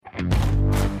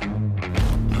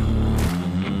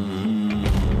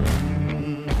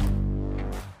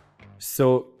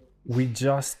So we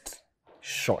just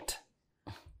shot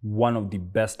one of the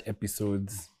best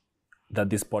episodes that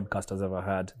this podcast has ever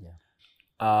had.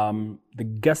 The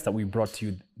guest that we brought to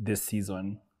you this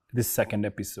season, this second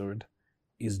episode,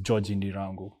 is Georgie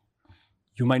Ndirangu.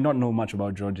 You might not know much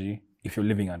about Georgie if you're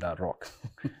living under a rock.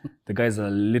 The guy's a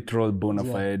literal bona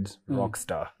fide rock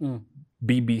star.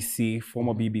 BBC,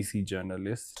 former BBC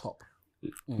journalist. Top.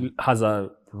 Has a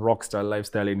rock star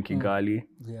lifestyle in Kigali.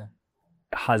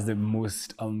 Has the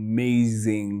most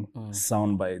amazing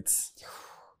sound bites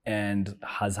and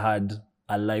has had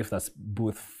a life that's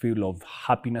both full of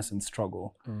happiness and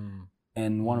struggle.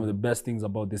 And one of the best things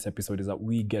about this episode is that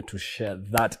we get to share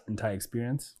that entire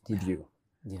experience with you.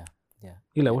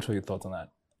 Eli, what were your thoughts on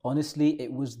that? Honestly,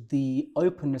 it was the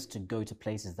openness to go to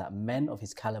places that men of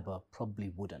his caliber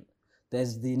probably wouldn't.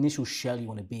 There's the initial shell you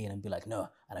want to be in and be like, no,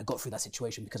 and I got through that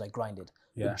situation because I grinded.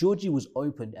 But Georgie was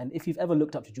open, and if you've ever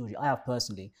looked up to Georgie, I have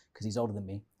personally, because he's older than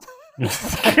me.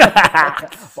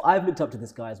 But I've looked up to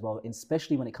this guy as well,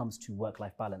 especially when it comes to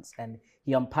work-life balance. And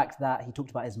he unpacked that, he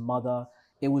talked about his mother.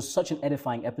 It was such an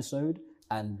edifying episode,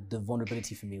 and the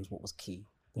vulnerability for me was what was key.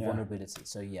 The vulnerability.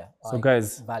 So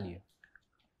guys, value.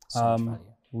 So much value.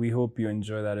 We hope you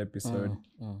enjoy that episode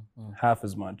half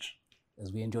as much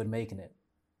as we enjoyed making it.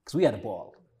 Because we had a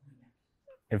ball.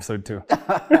 Episode 2.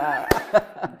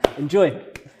 Enjoy.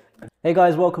 Hey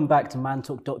guys, welcome back to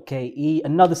mantalk.ke.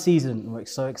 Another season. We're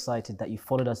so excited that you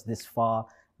followed us this far.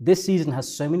 This season has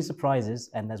so many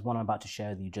surprises, and there's one I'm about to share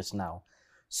with you just now.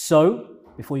 So,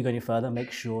 before you go any further,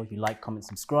 make sure you like, comment,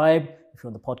 subscribe. If you're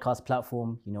on the podcast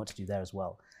platform, you know what to do there as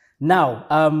well. Now,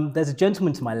 there's a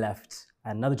gentleman to my left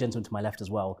and another gentleman to my left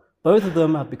as well. Both of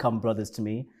them have become brothers to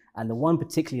me. And the one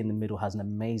particularly in the middle has an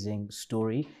amazing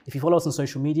story. If you follow us on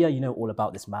social media, you know all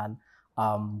about this man.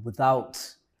 Without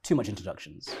too much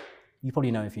introductions, you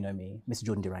probably know him if you know me, Mr.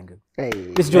 Jordan Ndirangu. Hey.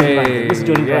 Mr. Jordan Ndirangu. Mr.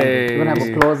 Jordan Ndirangu. We're going to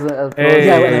have applause.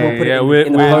 Yeah, and then we'll put it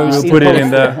in the post. We'll put it in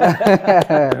the...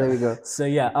 There we go. So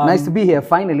yeah. Nice to be here,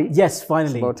 finally. Yes,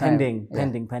 finally. It's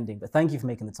Pending. But thank you for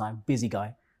making the time. Busy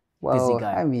guy. Busy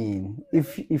guy. I mean,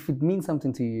 if it means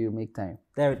something to you, make time.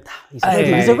 There, he's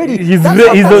already inside.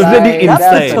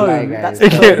 That's the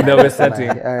tone. They were setting.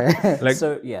 Like,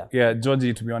 so yeah,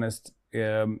 Georgie, to be honest,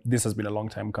 this has been a long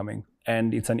time coming,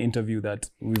 and it's an interview that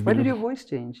we've Why been... did your voice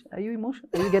change? Are you emotional?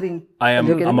 Are you getting...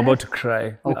 I'm about to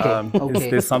cry.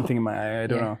 Okay. There's something in my eye, I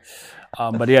don't know.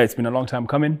 But yeah, it's been a long time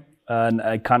coming, and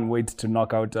I can't wait to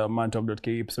knock out a mantalk.ke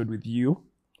episode with you.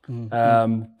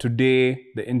 Today,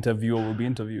 the interviewer will be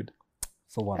interviewed.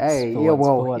 For once. Hey, for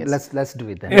once. Let's do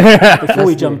it then. Before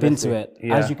we jump into it,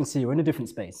 as you can see, we're in a different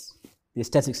space. The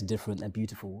aesthetics are different and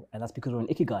beautiful, and that's because we're in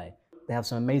Ikigai. They have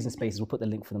some amazing spaces. We'll put the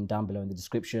link for them down below in the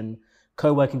description.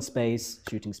 Co-working space,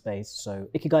 shooting space. So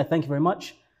Ikigai, thank you very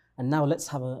much. And now let's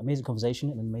have an amazing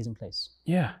conversation in an amazing place.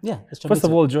 Yeah. Let's jump First into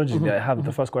of all, Georgie, I have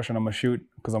the first question I'm going to shoot,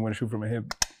 because I'm going to shoot from a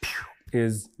hip,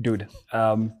 is, dude,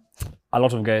 a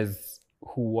lot of guys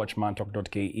who watch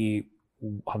mantalk.ke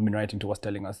have been writing to us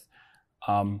telling us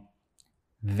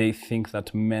they think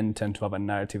that men tend to have a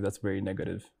narrative that's very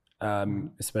negative,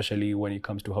 especially when it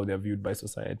comes to how they're viewed by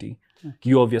society.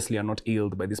 You obviously are not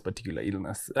ailed by this particular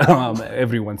illness.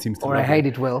 Everyone seems to. Or I hide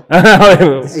it well.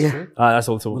 That's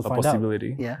also a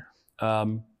possibility.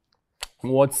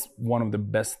 What's one of the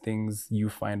best things you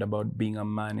find about being a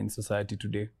man in society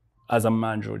today? As a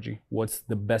man, Georgie, what's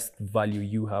the best value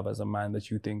you have as a man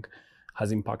that you think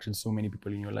has impacted so many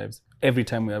people in your lives? Every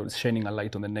time we are shining a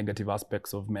light on the negative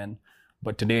aspects of men,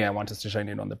 but today I want us to shine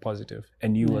it on the positive.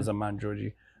 And you as a man,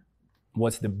 Georgie,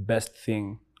 what's the best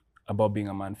thing about being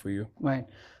a man for you? Right.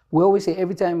 We always say,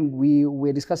 every time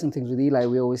we're discussing things with Eli,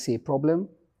 we always say problem,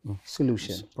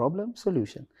 solution. Problem,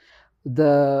 solution.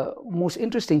 The most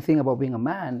interesting thing about being a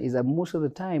man is that most of the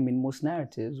time, in most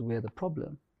narratives, we're the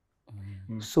problem.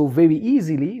 So very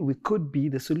easily, we could be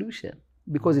the solution,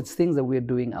 because it's things that we're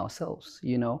doing ourselves,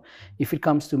 you know. If it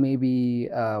comes to maybe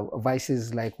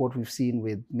vices like what we've seen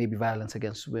with maybe violence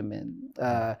against women,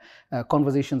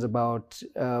 conversations about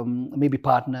maybe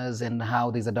partners and how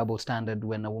there's a double standard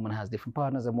when a woman has different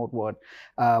partners and what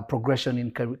progression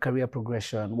in career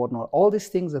progression, whatnot. All these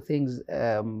things are things,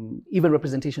 even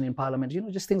representation in parliament, you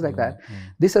know, just things like that.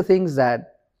 These are things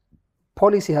that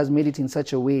policy has made it in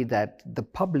such a way that the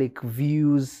public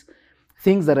views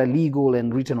things that are legal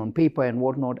and written on paper and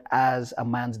whatnot as a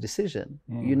man's decision,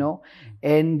 you know,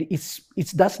 and it's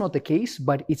that's not the case,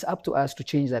 but it's up to us to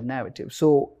change that narrative.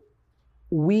 So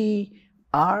we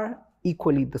are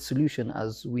equally the solution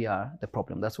as we are the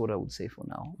problem. That's what I would say for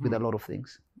now, with a lot of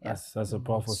things. That's a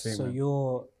powerful thing.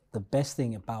 So the best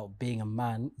thing about being a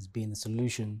man is being the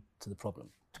solution to the problem.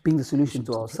 being the solution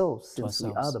to ourselves, since we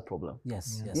are ourselves. the problem.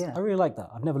 Yes, yes. Yeah. I really like that.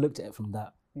 I've never looked at it from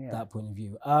that point of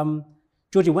view.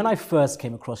 Georgie, when I first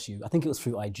came across you, I think it was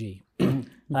through IG. And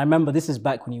I remember this is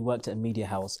back when you worked at a media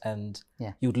house, and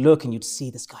you'd look and you'd see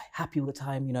this guy happy all the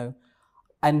time, you know.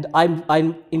 And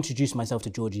I introduced myself to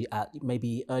Georgie at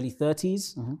maybe early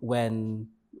 30s when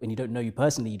you don't know you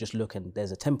personally, you just look and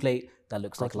there's a template that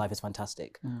looks like life is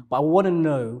fantastic. But I want to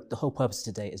know, the whole purpose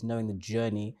today is knowing the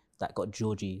journey that got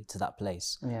Georgie to that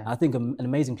place. And I think an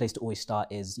amazing place to always start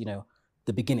is, you know,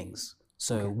 the beginnings.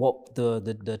 So what the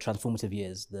transformative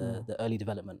years, the early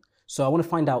development. So I want to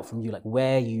find out from you, like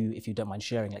where you, if you don't mind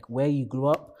sharing, like where you grew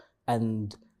up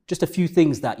and just a few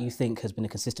things that you think has been a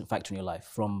consistent factor in your life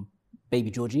from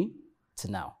baby Georgie to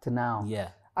now. Yeah.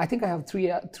 I think I have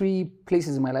three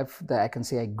places in my life that I can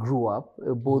say I grew up,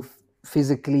 both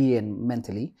physically and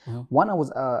mentally. One, I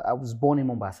was born in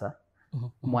Mombasa.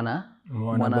 Mwana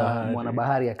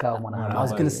bahari akawa mwana habari. I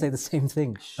was going to say the same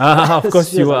thing. Of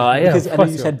course you are. Yeah, because I know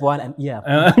you said Bwana and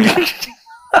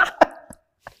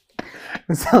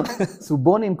So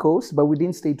born in Coast, but we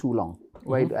didn't stay too long,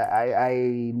 right?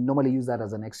 I normally use that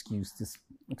as an excuse to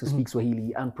speak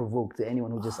Swahili unprovoked to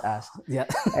anyone who just asked.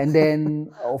 And then,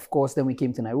 of course, then we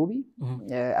came to Nairobi.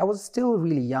 I was still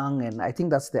really young, and I think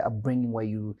that's the upbringing where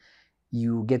you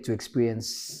get to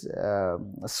experience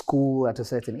school at a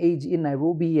certain age in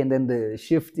Nairobi, and then the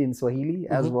shift in Swahili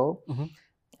as well.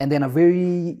 And then a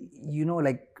very, you know,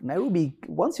 like Nairobi,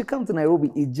 once you come to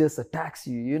Nairobi, it just attacks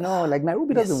you, you know, like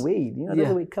Nairobi doesn't wait, you know,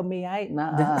 doesn't wait, come here,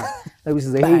 like, which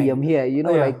is a, hey, I'm here, you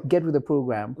know, like get with the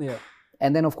program.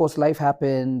 And then, of course, life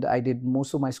happened. I did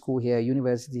most of my school here,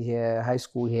 university here, high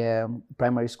school here,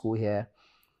 primary school here.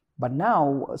 But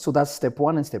now, so that's step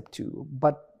one and step two.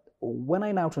 But when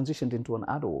I now transitioned into an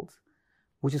adult,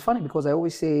 which is funny because I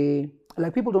always say,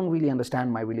 like, people don't really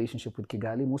understand my relationship with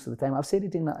Kigali most of the time. I've said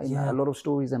it in a lot of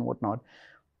stories and whatnot.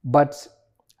 But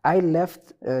I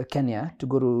left Kenya to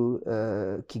go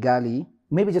to Kigali,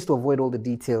 maybe just to avoid all the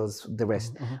details, the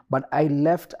rest. But I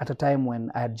left at a time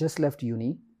when I had just left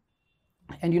uni.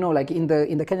 And, you know, like in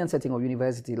the Kenyan setting of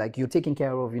university, like you're taken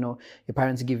care of, you know, your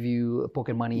parents give you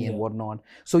pocket money and whatnot.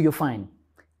 So you're fine.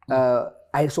 I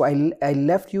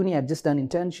left uni, I'd just done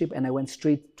internship, and I went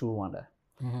straight to Rwanda.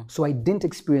 So I didn't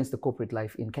experience the corporate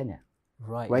life in Kenya.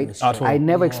 Right? I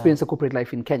never experienced the corporate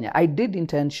life in Kenya. I did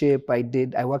internship,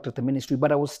 I worked at the ministry,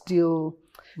 but I was still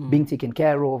being taken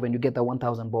care of, and you get the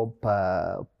 1,000 bob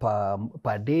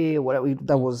per day, whatever,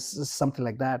 that was something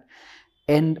like that.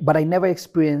 But I never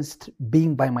experienced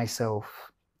being by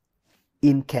myself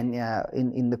in Kenya,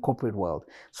 in the corporate world.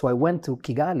 So I went to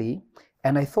Kigali,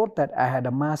 and I thought that I had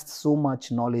amassed so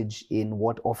much knowledge in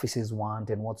what offices want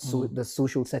and what the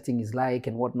social setting is like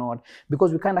and whatnot,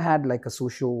 because we kind of had like a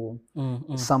social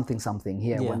something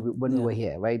here when we were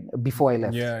here, right? Before I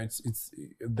left. Yeah, it's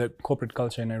the corporate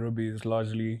culture in Nairobi is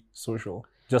largely social,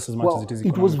 just as much as it is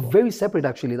economical. It was very separate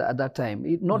actually at that time.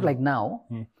 Not like now.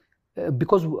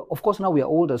 Because of course now we are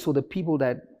older, so the people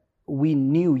that we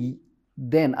knew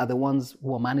then are the ones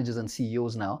who are managers and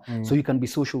CEOs now, so you can be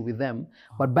social with them.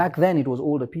 But back then it was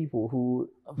older people who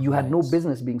you had no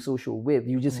business being social with.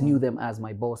 You just knew them as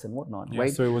my boss and whatnot,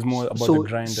 right? So it was more about the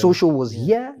grind. Social was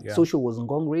social was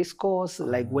Ngong Race Course,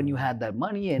 like when you had that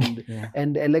money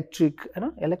and Electric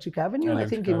Avenue, I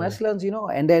think in Westlands, you know,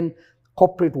 and then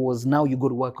corporate was now you go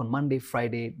to work on Monday,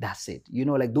 Friday, that's it. You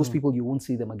know, like those people, you won't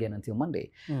see them again until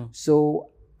Monday. So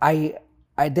I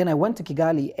went to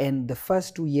Kigali, and the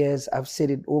first 2 years, I've said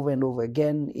it over and over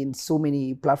again in so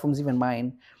many platforms, even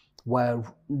mine, were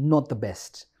not the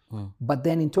best. But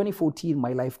then in 2014,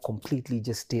 my life completely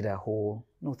just did a whole,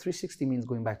 360 means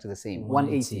going back to the same,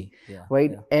 180,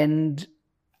 right? And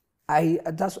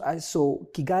so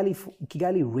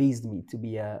Kigali raised me to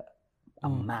be a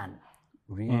man.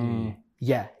 Really?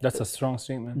 Yeah. That's a strong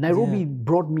statement. Nairobi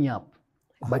brought me up,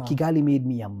 but Kigali made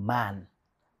me a man.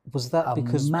 Was that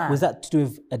was that to do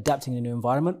with adapting in a new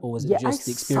environment, or was it just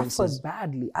the experiences? I suffered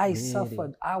badly. I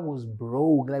suffered. I was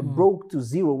broke, broke to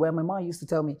zero, where my mom used to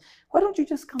tell me, why don't you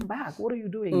just come back? What are you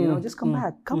doing? You know, just come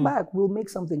back. Come back. We'll make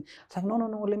something. It's like, no,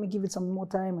 let me give it some more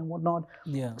time and whatnot.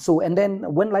 Yeah. So, and then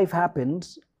when life happened,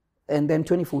 and then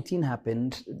 2014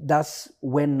 happened, that's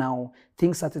when now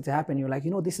things started to happen. You're like,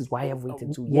 this is why I've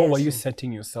waited 2 years. What were you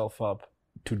setting yourself up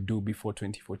to do before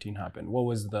 2014 happened? What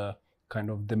was the kind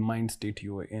of the mind state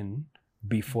you were in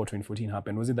before 2014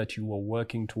 happened? Was it that you were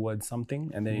working towards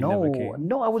something and then it never came?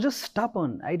 No, I was just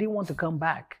stubborn. I didn't want to come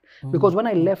back. Because when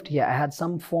I left here, I had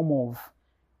some form of,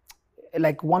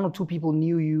 like 1 or 2 people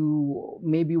knew you,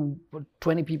 maybe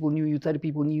 20 people knew you, 30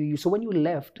 people knew you. So when you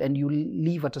left and you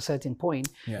leave at a certain point,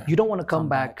 you don't want to come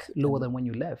back lower than when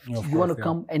you left. You want to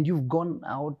come, and you've gone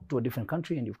out to a different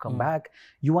country and you've come back.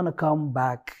 You want to come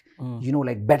back, you know,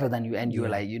 like better than you. And you're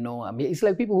like, you know, I mean, it's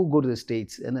like people who go to the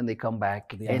States and then they come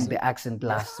back and the accent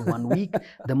lasts 1 week,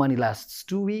 the money lasts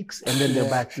 2 weeks, and then they're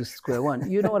back to square one.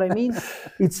 You know what I mean?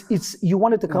 It's you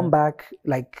wanted to come back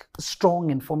like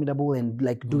strong and formidable and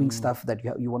like doing stuff that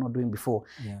you were not doing before.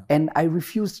 And I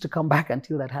refused to come back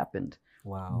until that happened.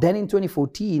 Wow. Then in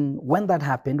 2014, when that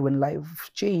happened, when life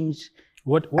changed,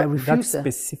 What I refused that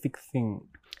specific thing?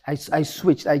 I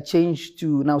switched. I changed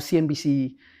to now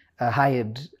CNBC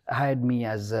hired me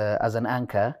as an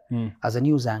anchor, as a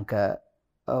news anchor,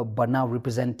 but now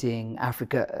representing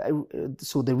Africa.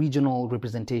 So the regional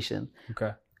representation.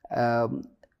 Okay.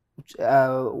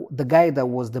 The guy that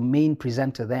was the main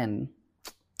presenter then,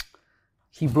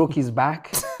 he broke his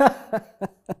back.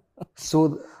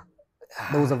 So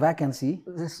there was a vacancy.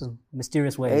 This is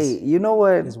mysterious ways. Hey, you know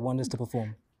what? There's wonders to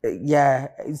perform. Yeah,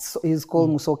 he's called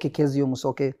Musoke, Kezio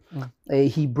Musoke.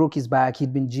 He broke his back.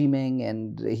 He'd been gymming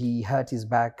and he hurt his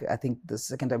back, I think the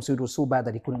second time. So it was so bad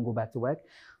that he couldn't go back to work.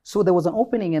 So there was an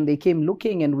opening and they came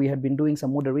looking, and we had been doing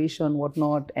some moderation,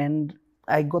 whatnot, and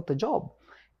I got the job.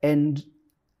 And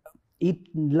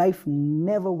life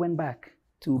never went back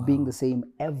to being the same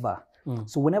ever.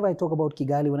 So whenever I talk about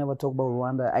Kigali, whenever I talk about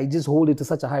Rwanda, I just hold it to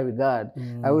such a high regard.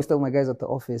 I always tell my guys at the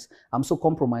office, I'm so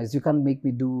compromised. You can't make me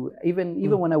do,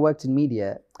 even when I worked in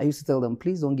media, I used to tell them,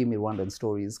 please don't give me Rwandan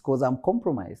stories because I'm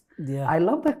compromised. Yeah. I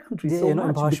love that country so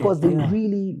much because they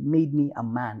really made me a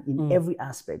man in every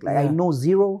aspect. Like I know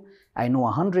 0, I know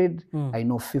 100, I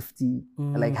know 50,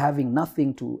 like having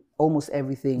nothing to almost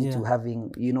everything to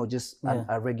having, you know, just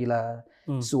a regular.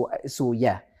 So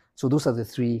yeah. So those are the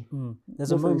 3.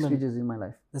 There's a moment stages in my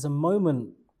life. There's a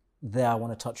moment there I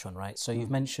want to touch on, right? So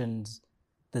you've mentioned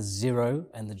the 0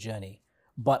 and the journey,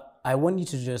 but I want you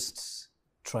to just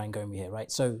try and go me here,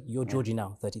 right? So you're Georgie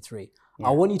now, 33.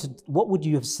 I want you to. What would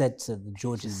you have said to the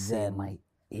Georgie then? My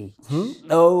age.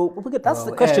 No, that's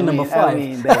the question number 5. I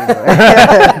mean, there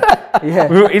you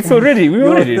go. It's already. We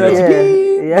already know.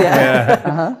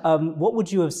 What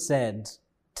would you have said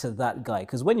to that guy?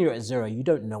 Because when you're at 0, you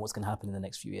don't know what's going to happen in the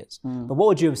next few years. But what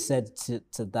would you have said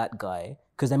to that guy?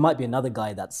 Because there might be another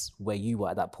guy that's where you were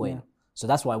at that point. So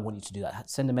that's why I want you to do that.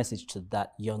 Send a message to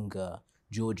that younger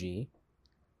Georgie,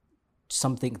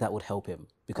 something that would help him.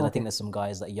 Because I think there's some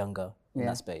guys that are younger in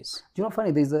that space. Do you know what's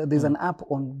funny? There's an app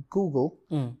on Google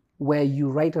where you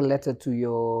write a letter to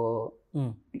your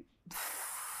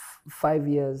 5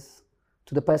 years,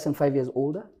 to the person 5 years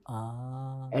older.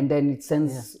 And then it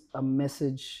sends a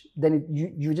message. Then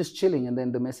you're just chilling, and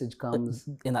then the message comes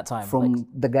in that time from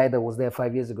the guy that was there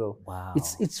 5 years ago. Wow.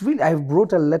 It's really. I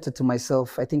wrote a letter to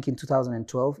myself, I think in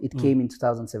 2012. It came in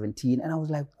 2017, and I was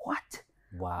like, what?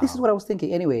 Wow. This is what I was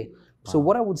thinking. Anyway, so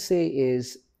what I would say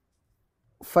is,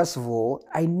 first of all,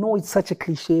 I know it's such a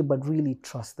cliche, but really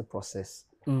trust the process.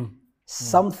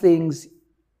 Some things,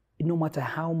 no matter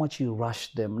how much you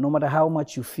rush them, no matter how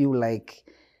much you feel like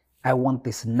I want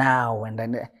this now, and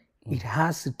then it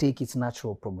has to take its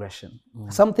natural progression.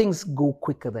 Some things go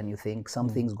quicker than you think, some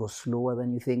things go slower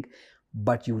than you think,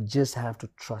 but you just have to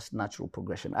trust natural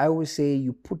progression. I always say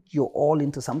you put your all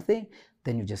into something,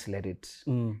 then you just let it.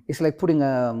 It's like putting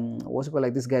what's it called,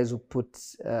 like these guys who put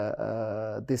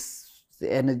this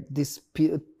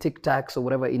Tic Tacs or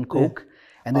whatever in Coke.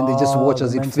 And then they just watch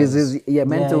as it fizzes. Yeah,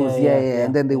 Mentos. Yeah.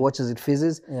 And then they watch as it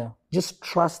fizzes. Just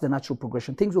trust the natural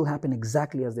progression. Things will happen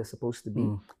exactly as they're supposed to be.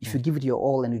 If you give it your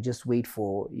all and you just wait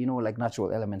for, you know, like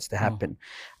natural elements to happen.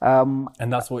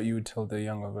 And that's what you would tell the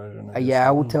younger version of I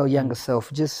would tell younger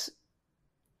self, just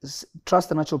trust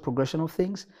the natural progression of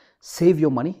things. Save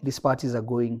your money. These parties are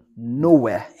going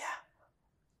nowhere.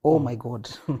 Oh my God.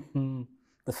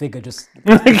 The figure just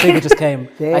came.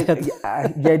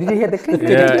 Did you hear the click?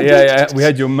 Yeah. We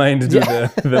had your mind do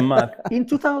the math. In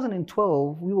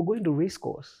 2012, we were going to race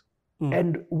course,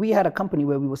 and we had a company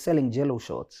where we were selling Jello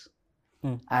shots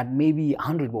at maybe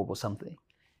 100 bob or something.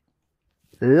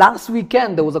 Last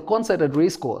weekend, there was a concert at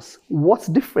race course. What's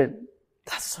different?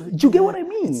 Do you get what I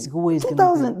mean? It's always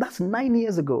 2000. That's 9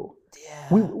 years ago.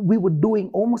 Yeah. We were doing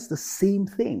almost the same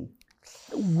thing.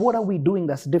 What are we doing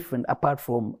that's different apart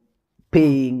from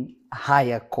paying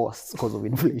higher costs because of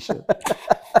inflation?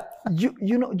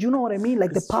 you know what I mean?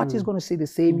 Like the party is going to stay the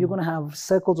same. You're going to have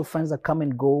circles of friends that come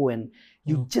and go, and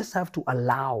you just have to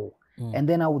allow. And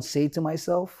then I would say to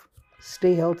myself,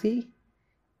 stay healthy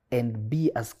and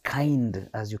be as kind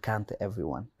as you can to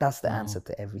everyone. That's the answer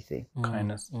to everything.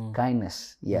 Kindness.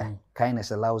 Kindness, yeah.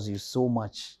 Kindness allows you so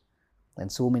much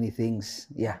and so many things.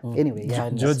 Yeah. Anyway, yeah.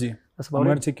 Georgie, that's I'm about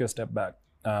going it. to take you a step back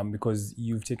because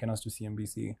you've taken us to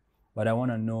CNBC, but I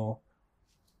want to know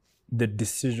the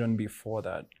decision before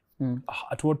that.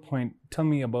 At what point, tell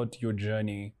me about your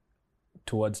journey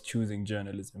towards choosing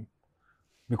journalism.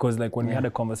 Because like when we had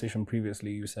a conversation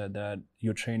previously, you said that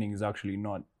your training is actually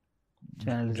not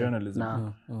journalism.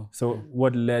 Nah. So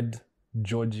what led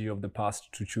Georgie of the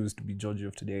past to choose to be Georgie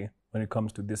of today when it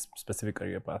comes to this specific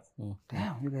career path?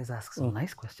 Damn, you guys ask some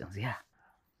nice questions. Yeah.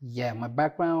 Yeah, my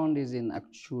background is in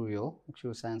actuarial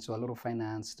science, so a lot of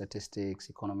finance, statistics,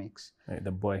 economics. Hey,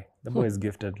 the boy is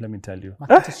gifted, let me tell you.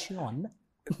 Mathematician.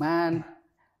 Man,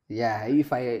 yeah,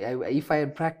 if I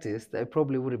had practiced, I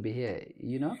probably wouldn't be here,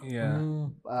 you know?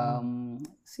 Yeah.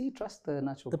 See, trust the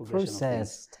natural The progression of things.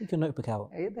 process. Take your notebook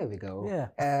out. There we go.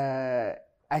 Yeah.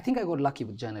 I think I got lucky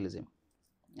with journalism.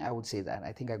 I would say that.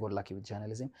 I think I got lucky with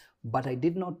journalism, but I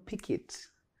did not pick it.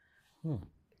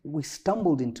 We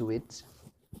stumbled into it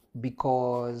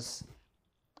because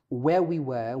where we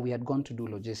were, we had gone to do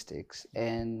logistics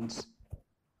and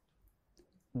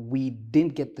we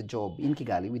didn't get the job in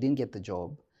Kigali. We didn't get the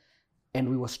job, and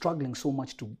we were struggling so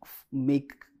much to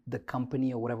make the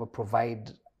company or whatever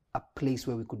provide a place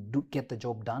where we could get the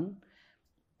job done.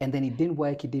 And then it didn't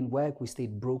work. We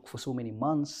stayed broke for so many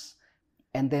months.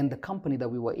 And then the company that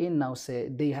we were in now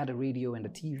said they had a radio and a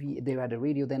TV. They had a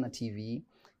radio, then a TV.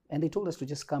 And they told us to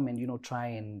just come and, try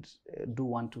and do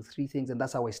 1, 2, 3 things. And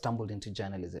that's how I stumbled into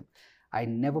journalism. I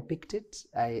never picked it.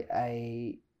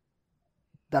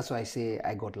 That's why I say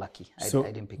I got lucky. I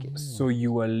didn't pick it. So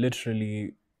you were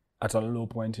literally at a low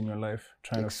point in your life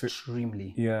trying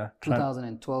Extremely. to... Yeah.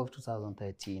 2012,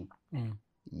 2013.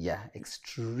 Yeah,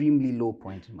 extremely low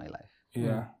point in my life.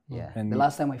 Yeah. Yeah. And the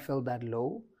last time I felt that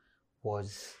low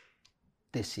was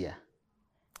this year.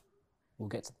 We'll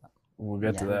get to that. We'll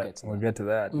get to that. We'll get to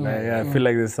that. Yeah, I feel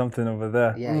like there's something over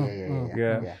there.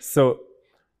 Yeah. So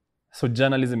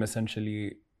journalism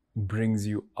essentially brings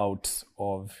you out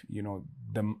of,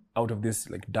 out of this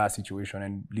like dire situation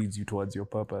and leads you towards your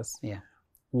purpose. Yeah.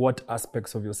 What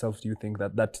aspects of yourself do you think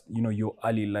that your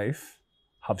early life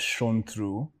have shown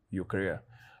through your career?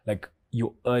 Like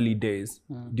your early days,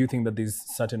 do you think that there's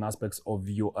certain aspects of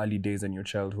your early days and your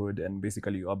childhood and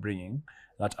basically your upbringing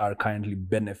that are currently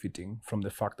benefiting from the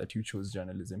fact that you chose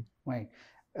journalism? Right.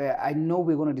 I know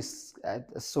we're going to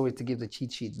sorry to give the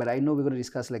cheat sheet, but I know we're going to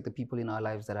discuss like the people in our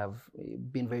lives that have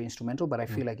been very instrumental, but I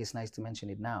feel like it's nice to mention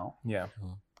it now. Yeah.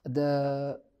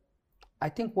 I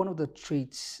think one of the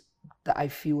traits that I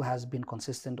feel has been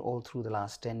consistent all through the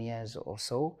last 10 years or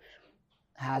so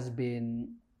has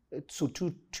been,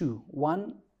 two.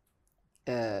 One,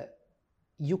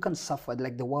 you can suffer,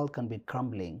 like the world can be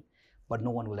crumbling, but no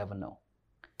one will ever know.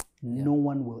 No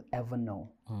one will ever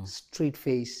know. Straight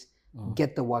face,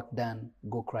 get the work done,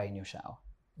 go cry in your shower.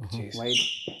 Right?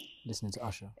 Listening to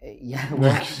Usher. Yeah.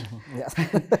 Well,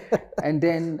 and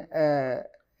then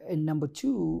number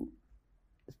two,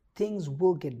 things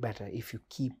will get better if you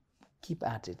keep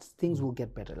at it. Things will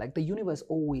get better. Like the universe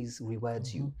always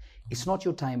rewards you. It's not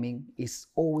your timing. It's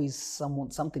always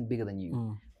something bigger than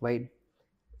you, right?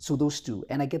 So those two,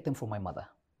 and I get them from my mother,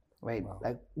 right? Wow.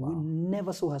 Like we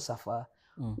never saw her suffer.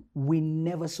 We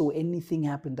never saw anything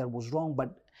happen that was wrong.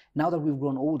 But now that we've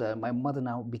grown older, my mother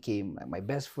now became my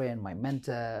best friend, my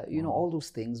mentor, all those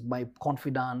things, my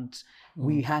confidant.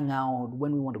 We hang out.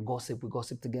 When we want to gossip, we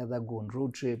gossip together, go on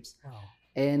road trips. Wow.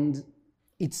 And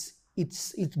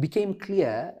it became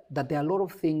clear that there are a lot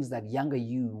of things that younger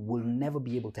you will never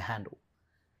be able to handle.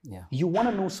 Yeah. You want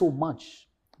to know so much,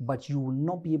 but you will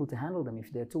not be able to handle them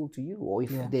if they're told to you or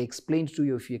if they explained to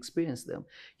you, if you experience them.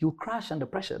 You'll crash under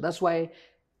pressure. That's why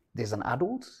there's an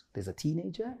adult, there's a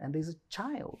teenager, and there's a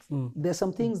child. There's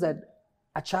some things that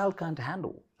a child can't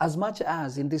handle. As much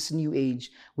as in this new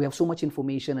age, we have so much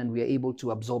information and we are able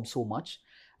to absorb so much.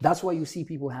 That's why you see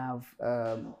people have,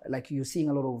 you're seeing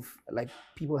a lot of,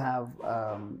 people have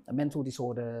mental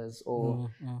disorders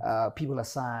or people are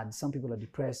sad, some people are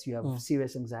depressed, you have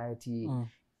serious anxiety.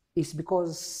 It's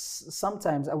because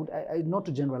sometimes, not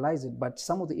to generalize it, but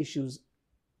some of the issues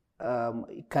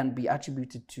can be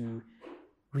attributed to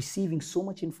receiving so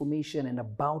much information and a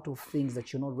bout of things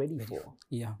that you're not ready for.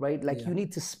 Yeah. Right? You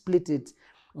need to split it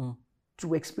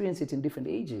to experience it in different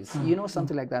ages,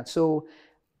 something like that. So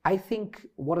I think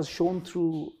what has shown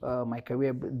through my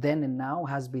career then and now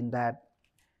has been that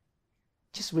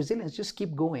just resilience, just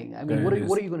keep going. I mean, what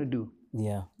are you going to do?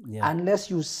 Yeah. Unless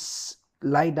you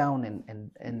lie down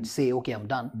and say, okay, I'm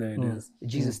done. There it is.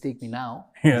 Jesus, take me now.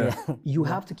 Yeah. You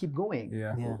have to keep going.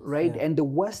 Yeah. Right? And the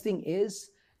worst thing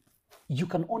is you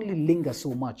can only linger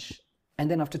so much. And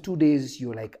then after 2 days,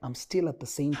 you're like, I'm still at the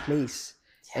same place.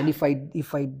 And if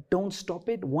I don't stop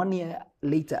it, 1 year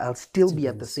later, I'll still be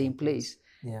at the same place.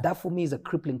 Yeah. That for me is a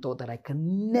crippling thought that I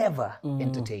can never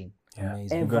entertain. Yeah.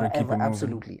 Amazing. You gotta Ever, keep ever, it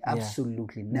moving.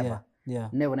 absolutely, never. Yeah.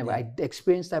 Never. I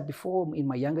experienced that before in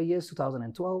my younger years,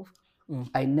 2012.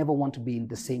 I never want to be in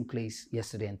the same place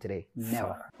yesterday and today.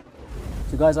 Never.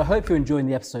 So guys, I hope you're enjoying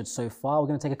the episode so far. We're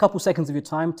going to take a couple seconds of your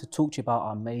time to talk to you about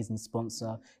our amazing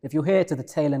sponsor. If you're here to the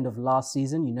tail end of last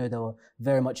season, you know they were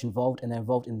very much involved and they're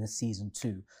involved in this season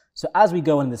too. So as we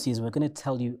go on in the season, we're going to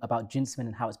tell you about Ginsamin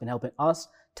and how it's been helping us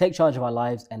take charge of our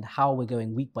lives and how we're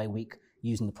going week by week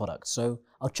using the product. So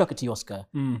I'll chuck it to you, Oscar.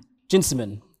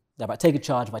 Ginsamin, about taking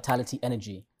charge, vitality,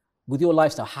 energy. With your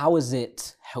lifestyle, how has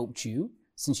it helped you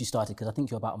since you started? Because I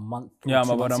think you're about a month. Yeah, I'm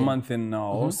about a month in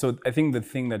now. So I think the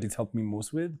thing that it's helped me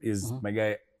most with is my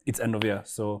guy, it's end of year.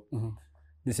 So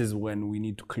this is when we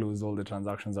need to close all the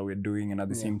transactions that we're doing. And at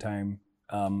the same time,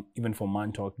 even for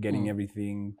Man Talk, getting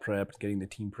everything prepped, getting the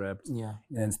team prepped,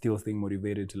 and still staying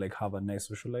motivated to like have a nice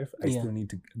social life. I still need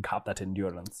to have that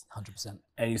endurance. 100%.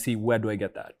 And you see, where do I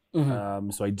get that?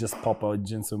 So I just pop out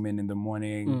Ginsamin in the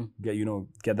morning,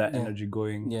 get that energy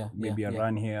going. Maybe a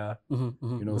run here,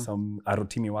 some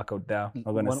Arotimi workout there.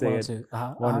 I'm gonna say it,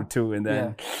 one or two, and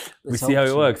then we see how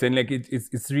it works. And like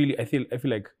it's really, I feel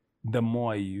like the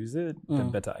more I use it, the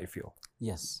better I feel.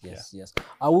 Yes.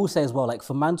 I will say as well, like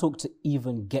for Man Talk to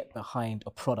even get behind a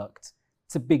product,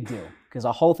 it's a big deal because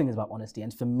our whole thing is about honesty.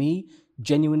 And for me,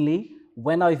 genuinely,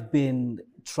 when I've been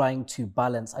trying to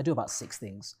balance, I do about 6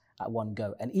 things at one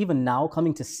go. And even now,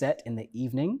 coming to set in the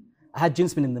evening, I had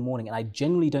Ginsamin in the morning, and I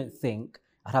genuinely don't think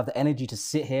I'd have the energy to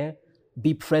sit here,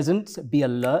 be present, be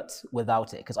alert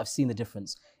without it, because I've seen the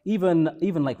difference. Even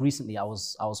like recently, I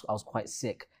was quite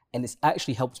sick, and it's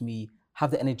actually helped me have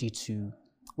the energy to,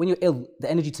 when you're ill,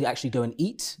 the energy to actually go and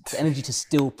eat, the energy to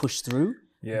still push through.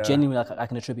 Genuinely, like, I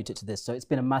can attribute it to this. So it's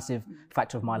been a massive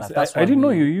factor of my life. That's why I didn't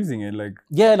know you're using it. Like,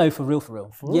 yeah, no, for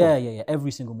real. Yeah.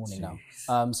 Every single morning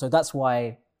now. So that's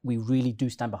why we really do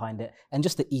stand behind it. And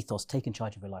just the ethos, taking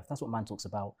charge of your life. That's what Man Talk's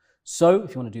about. So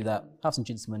if you want to do that, have some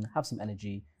Ginsamin, have some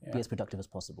energy, be as productive as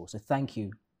possible. So thank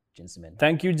you, Ginsamin.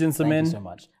 Thank you, Ginsamin. Thank you so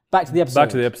much. Back to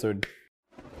the episode.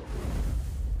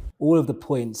 All of the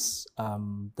points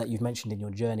that you've mentioned in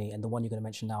your journey, and the one you're going to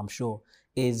mention now, I'm sure,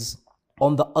 is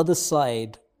on the other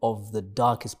side of the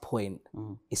darkest point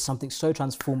is something so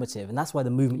transformative. And that's why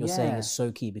the movement you're saying is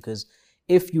so key, because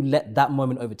if you let that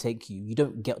moment overtake you, you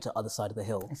don't get to the other side of the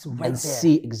hill and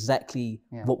see exactly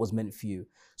what was meant for you.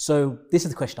 So this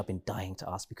is the question I've been dying to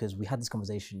ask, because we had this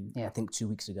conversation, I think 2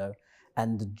 weeks ago.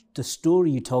 And the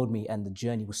story you told me and the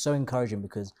journey was so encouraging,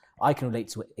 because I can relate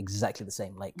to it exactly the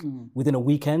same. Like within a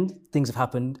weekend, things have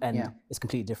happened and it's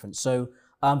completely different. So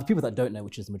for people that don't know,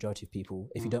 which is the majority of people,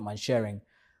 if you don't mind sharing,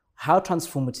 how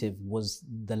transformative was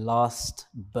the last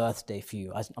birthday for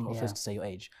you? I'm not supposed to say your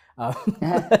age.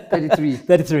 33.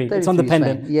 33. It's on the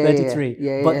pendant. 33.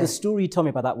 Yeah, but the story you told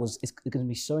me about that it's going to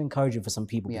be so encouraging for some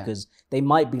people, because they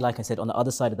might be, like I said, on the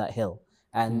other side of that hill.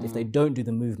 And if they don't do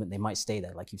the movement, they might stay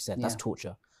there. Like you've said, that's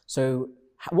torture. So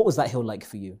what was that hill like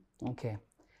for you? Okay.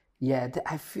 Yeah,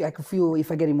 I can feel,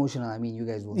 if I get emotional, I mean, you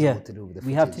guys will know what to do with the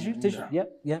We have tissue.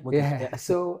 Yeah.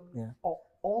 So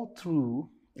all through,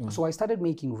 so I started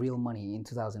making real money in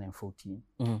 2014.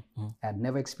 I had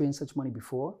never experienced such money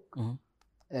before.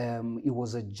 It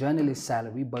was a journalist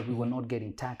salary, but we were not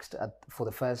getting taxed for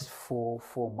the first 4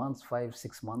 months, 5,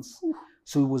 6 months.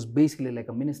 So it was basically like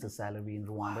a minister's salary in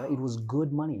Rwanda. It was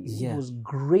good money. It was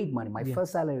great money. My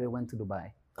first salary, I went to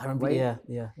Dubai. I remember. Right?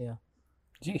 Yeah.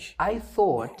 Jeez. I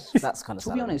thought, that's kind of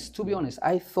salary. To be honest,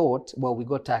 I thought, well, we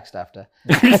got taxed after.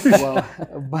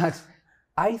 But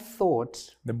I thought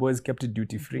the boys kept it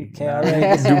duty free.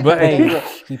 Dubai.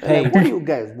 He paid. Like, what do you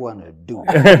guys want to do?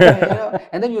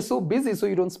 And then you're so busy, so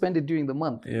you don't spend it during the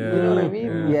month. You know what I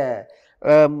mean? Yeah.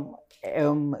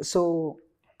 So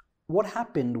what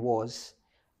happened was,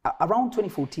 around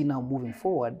 2014, now moving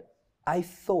forward, I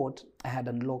thought I had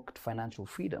unlocked financial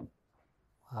freedom.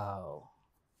 Wow.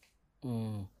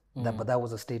 But that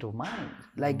was a state of mind.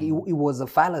 Like it was a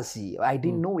fallacy. I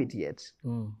didn't know it yet.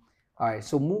 All right,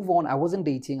 so move on. I wasn't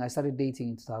dating. I started dating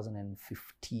in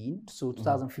 2015. So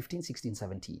 2015, 16,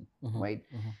 17, right?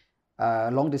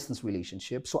 Long distance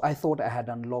relationship. So I thought I had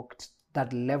unlocked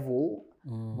that level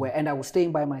where, and I was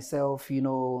staying by myself,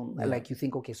 like you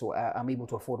think, okay, so I'm able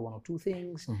to afford 1 or 2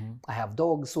 things. I have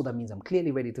dogs, so that means I'm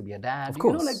clearly ready to be a dad. Of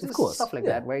course, like this stuff like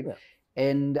that, right? Yeah.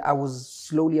 And I was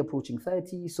slowly approaching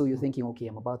 30. So you're thinking, okay,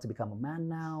 I'm about to become a man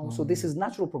now. So this is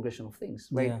natural progression of things,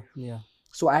 right? Yeah.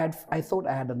 So I thought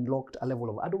I had unlocked a level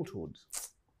of adulthood.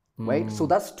 right? So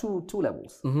that's two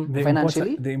levels. The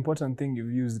Financially, the important thing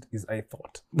you've used is I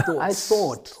thought. I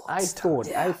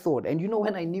thought. And you know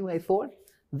when I knew I thought?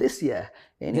 This year.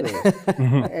 Anyway.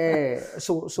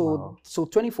 So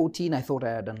 2014, I thought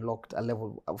I had unlocked a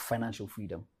level of financial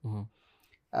freedom.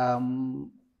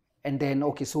 And then,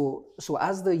 okay, so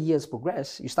as the years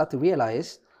progress, you start to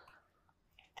realize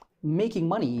making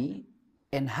money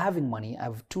and having money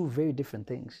have two very different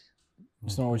things.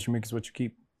 It's not what you make, it's what you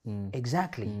keep.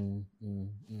 Exactly.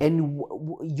 And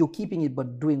you're keeping it,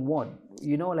 but doing what?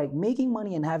 You know, like making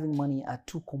money and having money are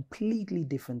two completely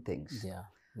different things.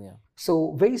 Yeah.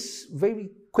 So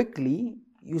very quickly,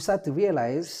 you start to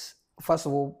realize, first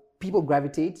of all, people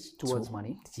gravitate towards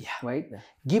money, right? Yeah.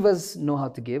 Givers know how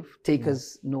to give,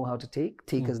 takers know how to take,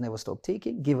 takers never stop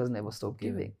taking, givers never stop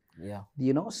giving. Yeah.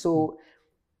 You know, so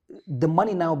the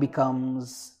money now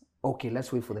becomes, okay,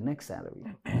 let's wait for the next salary.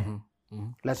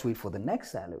 Let's wait for the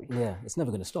next salary. Yeah, it's never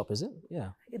going to stop, is it? Yeah.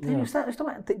 Then you start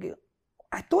thinking,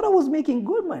 I thought I was making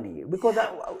good money because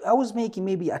I was making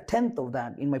maybe a tenth of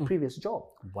that in my previous job.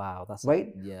 Wow, that's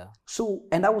right. Yeah. So,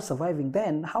 and I was surviving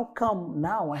then. How come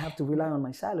now I have to rely on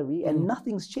my salary and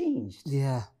nothing's changed?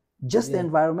 Yeah. Just the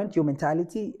environment, your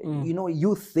mentality. You know,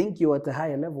 you think you're at a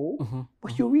higher level,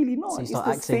 but you're really not. So it's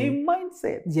the same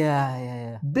mindset.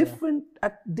 Yeah.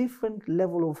 Different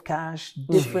level of cash,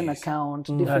 different account,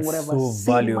 different That's whatever. so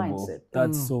Same valuable. mindset.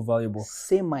 That's so valuable.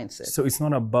 Same mindset. So it's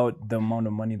not about the amount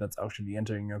of money that's actually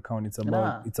entering your account.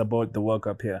 It's about the work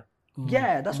up here.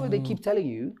 Yeah, that's why they keep telling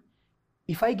you,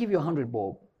 if I give you 100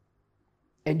 bob,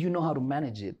 and you know how to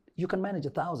manage it, you can manage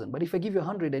 1,000. But if I give you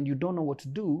 100 and you don't know what to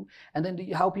do, and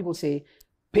then how people say,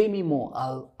 pay me more,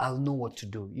 I'll know what to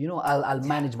do. You know, I'll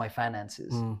manage my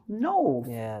finances. No,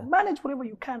 manage whatever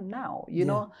you can now. You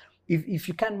know, if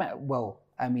you can, well,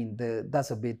 I mean,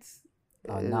 that's a bit.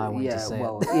 Now I want to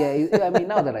say I mean,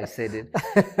 now that I said it,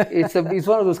 it's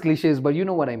one of those cliches, but you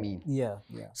know what I mean. Yeah.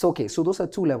 So okay, so those are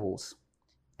two levels,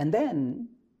 and then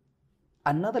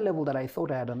another level that I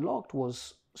thought I had unlocked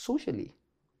was socially.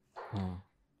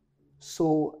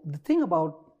 So the thing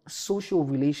about social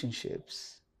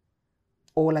relationships,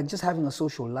 or like just having a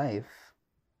social life,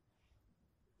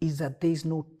 is that there's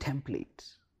no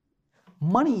template.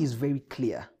 Money is very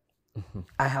clear.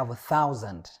 I have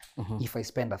 1,000. If I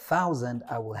spend 1,000,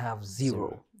 I will have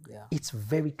zero. Yeah. It's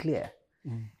very clear.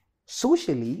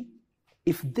 Socially,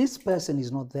 if this person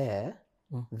is not there,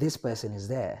 this person is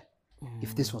there.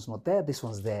 If this one's not there, this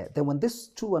one's there. Then when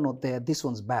these two are not there, this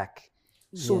one's back.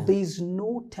 So there's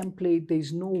no template,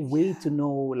 there's no way to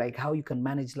know like how you can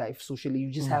manage life socially. You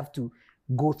just have to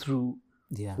go through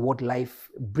what life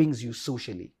brings you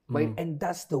socially, right? And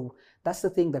that's the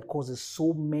thing that causes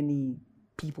so many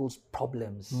people's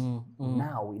problems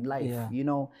now in life, you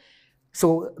know.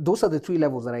 So those are the three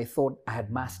levels that I thought I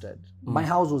had mastered. My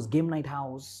house was game night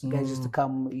house. Guys used to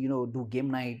come, you know, do game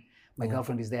night. My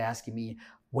girlfriend is there asking me,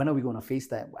 when are we going to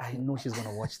FaceTime? I know she's going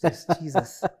to watch this.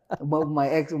 Jesus. Well,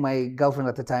 my girlfriend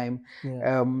at the time.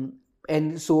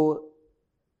 And so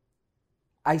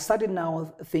I started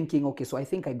now thinking, okay, so I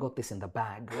think I got this in the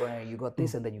bag, where you got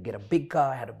this and then you get a big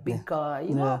car. I had a big car,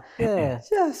 you know.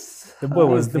 Yes. The boy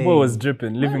was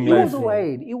dripping, living life. It was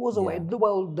alright. It was alright.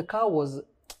 Well, the car was.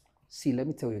 See, let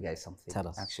me tell you guys something. Tell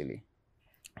us. Actually,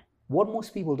 what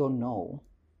most people don't know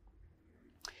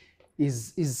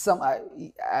is some.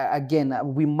 Again,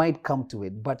 we might come to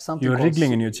it, but something. You're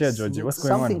wriggling in your chair, Georgie. What's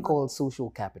going on? Something called social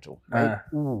capital, right?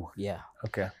 Ooh, yeah.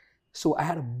 Okay. So I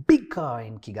had a big car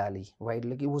in Kigali, right?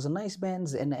 Like it was a nice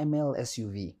Benz and ML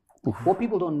SUV. What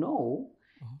people don't know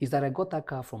is that I got that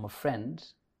car from a friend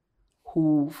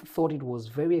who thought it was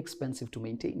very expensive to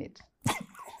maintain it.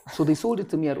 So they sold it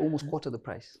to me at almost quarter the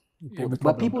price.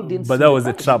 But people didn't. But see that was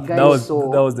the the trap. price.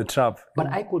 That was the trap. But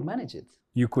I could manage it.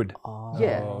 You could.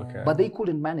 Yeah. But they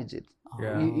couldn't manage it.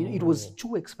 Yeah. It was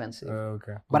too expensive.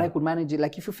 Okay. But I could manage it.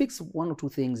 Like if you fix one or two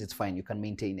things, it's fine. You can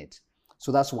maintain it.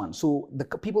 So that's one. So the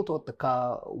people thought the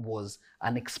car was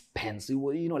an expense. It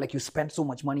was, you know, like you spent so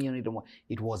much money on it.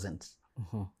 It wasn't.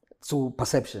 So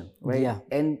perception, right? Yeah.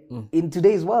 And in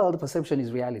today's world, perception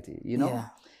is reality, you know? Yeah.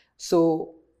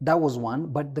 So that was one.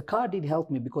 But the car did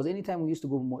help me because anytime we used to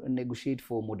go negotiate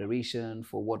for moderation,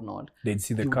 for whatnot, They'd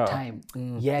see the you car. time.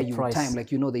 You price. time.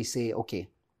 Like, you know, they say, okay,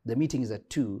 the meeting is at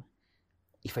 2.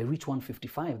 If I reach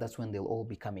 1:55, that's when they'll all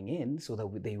be coming in, so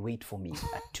that they wait for me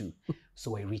at 2.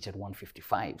 So I reach at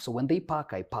 1:55. So when they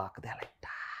park, I park. They're like,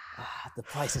 the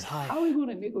price is high. how are we going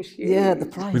to negotiate? Yeah, the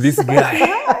price. With this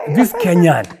guy, this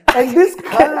Kenyan. And this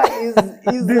car is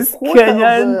This a quarter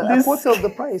Kenyan, a quarter of the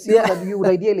price you know, that you would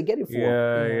ideally get it for.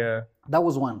 Yeah. That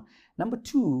was one. Number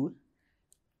two,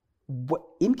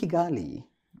 in Kigali,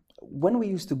 when we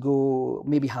used to go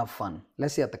maybe have fun,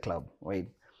 let's say at the club, right?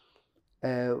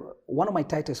 One of my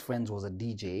tightest friends was a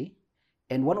DJ,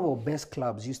 and one of our best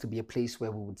clubs used to be a place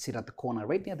where we would sit at the corner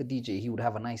right near the DJ. He would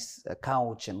have a nice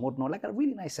couch and whatnot, like a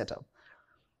really nice setup.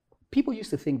 People used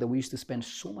to think that we used to spend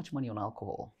so much money on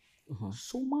alcohol,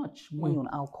 so much money on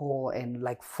alcohol and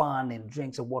like fun and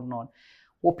drinks and whatnot.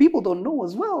 What people don't know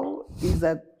as well is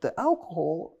that the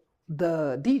alcohol,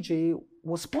 the DJ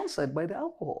was sponsored by the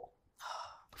alcohol.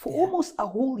 For almost a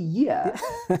whole year,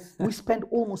 we spent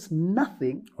almost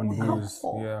nothing on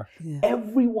alcohol.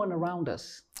 Everyone around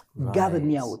us gathered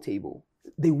near our table.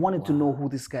 They wanted to know who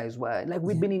these guys were. Like,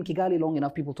 we'd been in Kigali long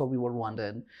enough, people thought we were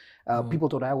Rwandan. People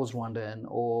thought I was Rwandan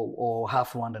or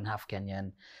half Rwandan, half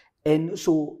Kenyan. And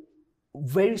so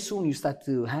very soon you start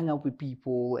to hang out with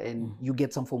people and you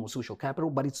get some form of social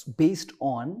capital, but it's based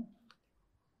on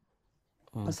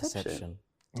perception.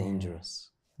 Dangerous.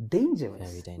 Dangerous.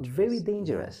 Very dangerous. Very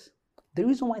dangerous. The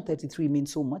reason why 33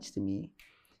 means so much to me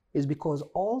is because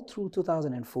all through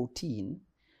 2014,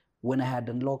 when I had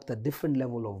unlocked a different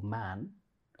level of man,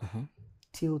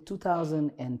 till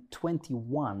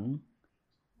 2021,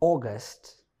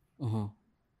 August,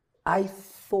 I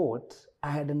thought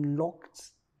I had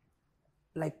unlocked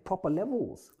like proper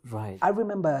levels. Right. I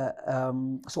remember,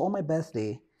 so on my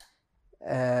birthday,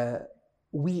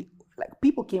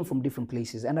 people came from different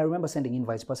places, and I remember sending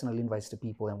invites, personal invites to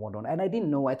people and whatnot. And I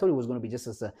didn't know, I thought it was going to be just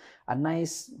as a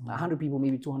nice 100 people,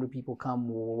 maybe 200 people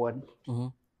come or what.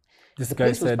 This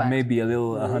guy said maybe a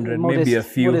little 100, modest, maybe a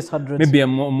few, modest 100. maybe a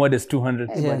modest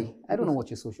 200. Hey, buddy, I don't know what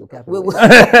your social capital is.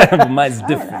 But mine's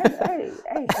different.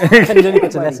 Can you only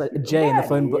put a J in the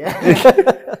phone book?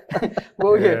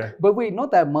 But wait,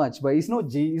 not that much. But it's not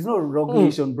G. It's not Rock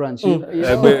Nation branch. But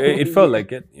it felt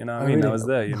like it. You know what I mean? Really? I was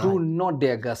there. You know. Do not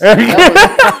dare Gus.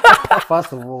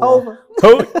 First of all.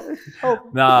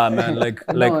 Nah, man.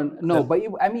 No. But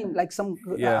I mean, like some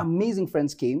amazing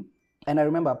friends came, and I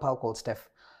remember a pal called Steph.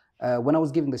 When I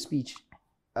was giving the speech,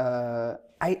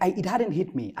 it hadn't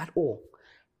hit me at all.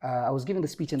 I was giving the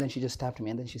speech, and then she just tapped me,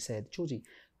 and then she said, "Choji,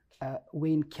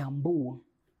 we're in Kiambu.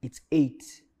 It's 8.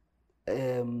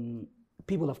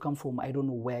 People have come from, I don't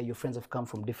know where, your friends have come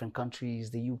from different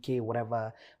countries, the UK,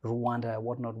 whatever, Rwanda,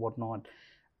 whatnot.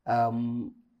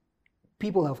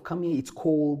 People have come here, it's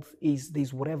cold,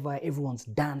 there's whatever, everyone's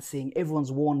dancing,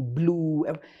 everyone's worn blue.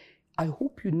 I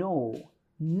hope you know,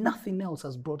 nothing else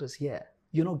has brought us here.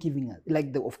 You're not giving us,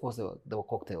 like, of course, there were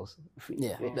cocktails.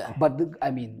 But,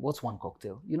 I mean, what's one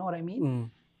cocktail? You know what I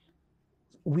mean?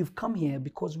 We've come here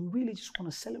because we really just want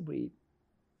to celebrate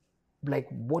like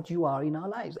what you are in our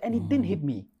lives. And it didn't hit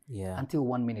me until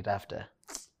 1 minute after.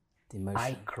 The emotion.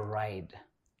 I cried. Wow.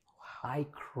 I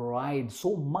cried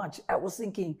so much. I was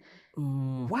thinking,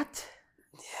 what?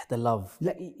 Yeah, the love.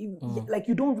 Like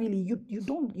you don't really, you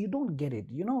don't get it.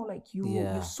 You know, like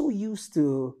you're so used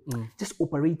to just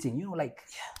operating, you know, like,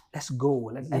 let's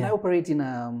go. Like, and I operate in,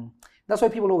 that's why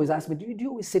people always ask me, do you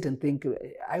always sit and think?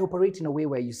 I operate in a way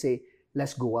where you say,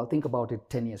 let's go. I'll think about it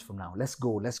 10 years from now. Let's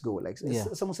go. Like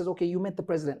someone says, okay, you met the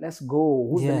president. Let's go.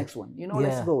 Who's the next one? You know,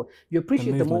 let's go. You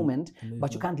appreciate the moment,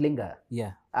 but you can't linger.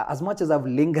 Yeah. As much as I've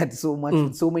lingered so much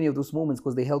with so many of those moments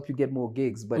because they help you get more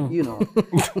gigs, but you know,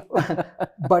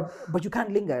 but you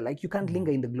can't linger. Like, you can't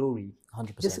linger in the glory.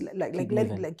 100%. Just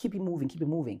like keep it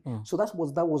moving. So that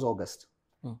was August.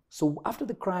 So after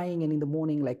the crying and in the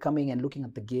morning, like coming and looking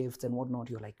at the gifts and whatnot,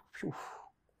 you're like, phew,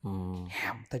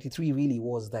 damn, 33 really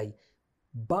was like.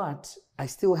 But I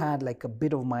still had like a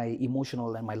bit of my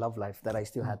emotional and my love life that I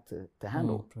still had to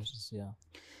handle. Process,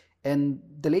 And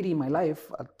the lady in my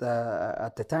life at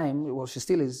the time, well, she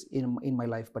still is in my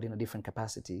life, but in a different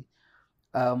capacity.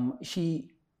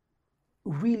 She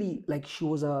really, like, she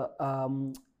was a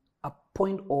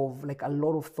point of like a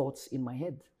lot of thoughts in my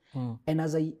head. And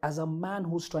as a man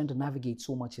who's trying to navigate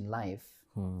so much in life,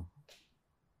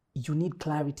 you need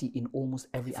clarity in almost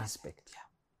every aspect.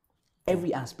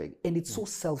 Every aspect, and it's so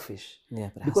selfish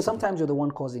because sometimes you're the one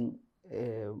causing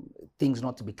things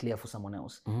not to be clear for someone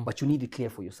else, but you need it clear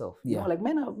for yourself. You know, like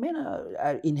men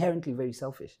are inherently very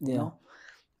selfish. You know,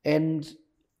 and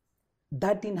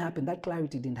that didn't happen. That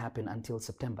clarity didn't happen until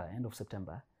September, end of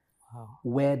September,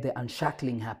 where the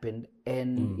unshackling happened.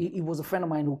 And it was a friend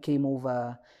of mine who came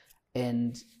over,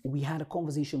 and we had a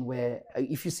conversation where,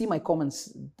 if you see my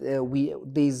comments,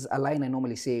 there's a line I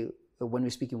normally say when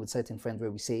we're speaking with certain friends,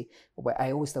 where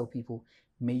I always tell people,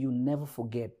 may you never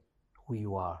forget who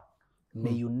you are.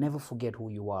 May you never forget who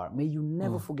you are. May you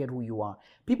never forget who you are.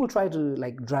 People try to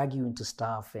like drag you into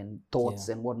stuff and thoughts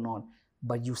and whatnot.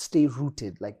 but you stay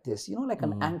rooted like this. You know, like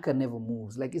an anchor never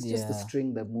moves. Like it's just the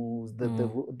string that moves,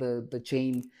 the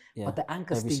chain, but the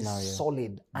anchor Every stays scenario.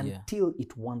 solid until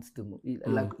it wants to move.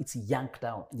 Like it's yanked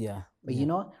out. Yeah. But you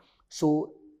know,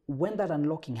 so when that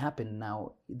unlocking happened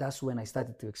now, that's when I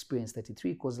started to experience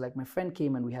 33, because like my friend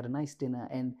came and we had a nice dinner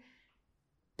and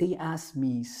they asked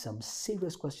me some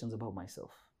serious questions about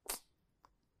myself.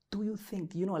 Do you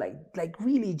think, you know, like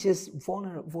really just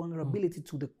vulnerability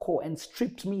to the core, and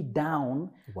stripped me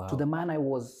down to the man I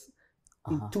was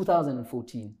in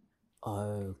 2014.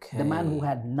 Okay. The man who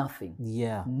had nothing.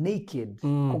 Yeah. Naked,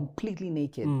 completely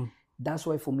naked. That's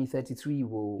why for me 33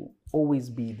 will always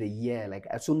be the year. Like,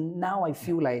 so now I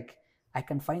feel like I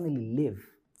can finally live.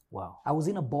 Wow. I was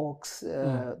in a box.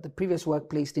 The previous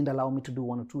workplace didn't allow me to do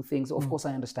one or two things. Of course,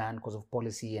 I understand because of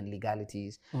policy and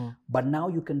legalities. But now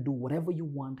you can do whatever you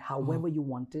want, however you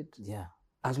want it. Yeah.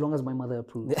 As long as my mother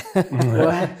approves.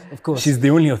 Of course. She's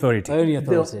the only authority. Only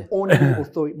authority. The only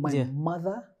authority. My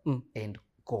mother and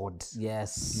God.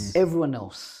 Yes. Everyone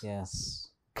else Yes.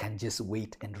 can just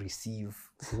wait and receive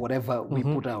whatever we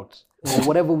put out or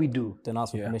whatever we do. Don't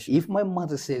ask for permission. If my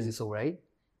mother says it's all right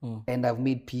and I've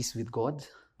made peace with God,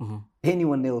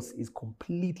 anyone else is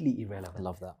completely irrelevant.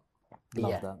 Love that.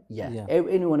 Love that. Yeah.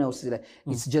 Anyone else is like,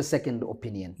 it's just second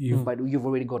opinion. But you've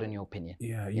already gotten your opinion.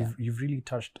 Yeah, you've really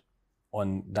touched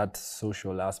on that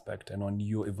social aspect and on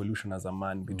your evolution as a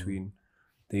man between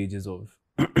the ages of,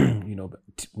 you know,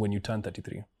 when you turn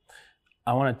 33.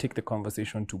 I want to take the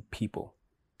conversation to people.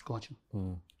 Gotcha.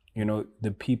 You know,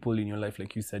 the people in your life,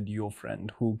 like you said, your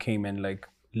friend who came and like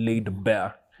laid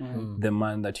bare the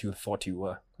man that you thought you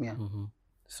were. Yeah.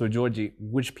 So Georgie,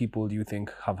 which people do you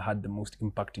think have had the most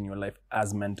impact in your life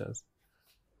as mentors?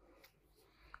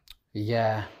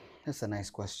 Yeah, that's a nice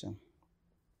question.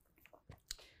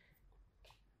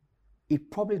 It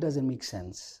probably doesn't make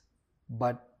sense,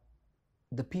 but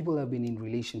the people I've been in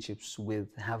relationships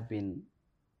with have been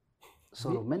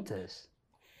sort of mentors.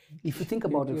 If you think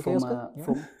about it from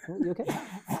You okay?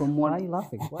 from Why what, are you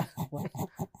laughing? Why?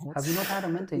 have you not had a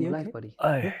mentor in your life, buddy?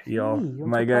 Yo, you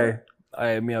my want to guy,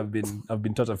 I've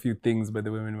been taught a few things by the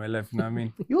women in my life, you know what I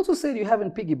mean? You also said you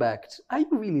haven't piggybacked. Are you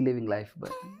really living life?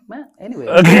 But man, anyway.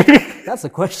 That's a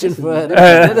question for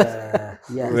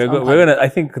Yeah. We're gonna, I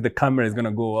think the camera is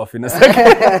gonna go off in a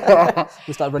second.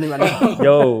 we start running right now.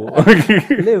 Yo.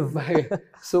 Live.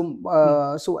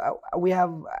 We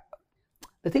have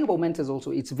the thing about mentors also,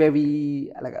 it's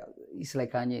very like, it's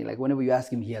like Kanye, like whenever you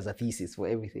ask him, he has a thesis for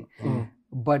everything.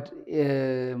 But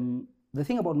the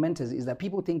thing about mentors is that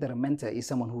people think that a mentor is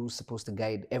someone who's supposed to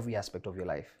guide every aspect of your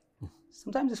life.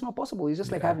 Sometimes it's not possible. It's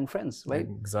just like having friends, right?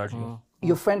 Exactly.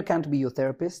 Your friend can't be your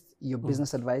therapist, your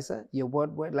business advisor, your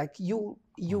word. Like you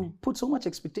put so much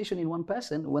expectation in one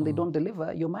person. When they don't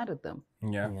deliver, you're mad at them.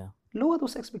 Yeah. Lower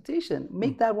those expectations.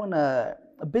 Make that one a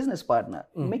business partner.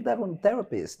 Make that one a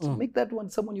therapist. Make that one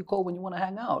someone you call when you want to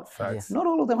hang out. Facts. Not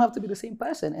all of them have to be the same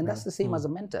person, and that's the same as a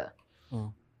mentor.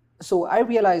 So I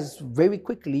realized very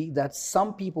quickly that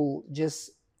some people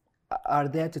just are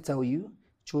there to tell you,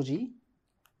 Georgie,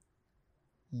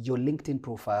 your LinkedIn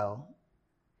profile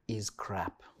is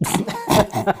crap.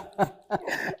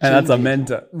 And that's a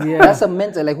mentor. That's a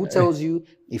mentor, like who tells you,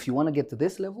 if you want to get to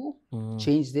this level,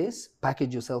 change this,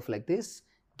 package yourself like this,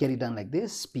 get it done like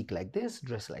this, speak like this,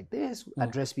 dress like this,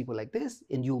 address people like this,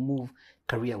 and you'll move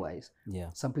career-wise. Yeah.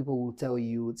 Some people will tell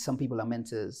you, some people are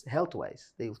mentors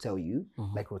health-wise. They will tell you,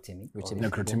 like Rotimi. Look,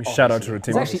 Rotimi. Shout out to It's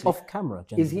Rotimi. actually off camera.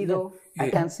 Is he though? I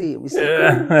can't see it. We see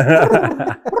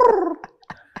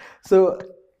So,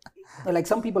 like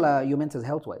some people are your mentors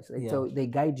health-wise. Right? So they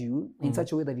guide you in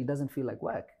such a way that it doesn't feel like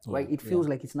work, right? It feels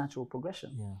like it's natural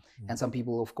progression. And some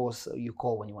people, of course, you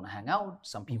call when you want to hang out.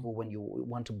 Some people when you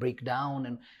want to break down.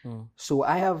 And so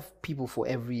I have people for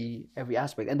every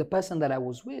aspect. And the person that I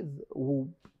was with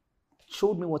who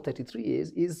showed me what 33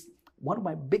 is one of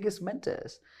my biggest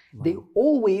mentors. They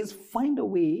always find a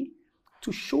way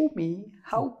to show me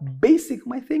how basic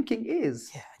my thinking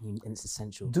is. Yeah, and it's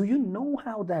essential. Do you know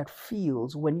how that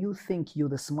feels when you think you're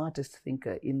the smartest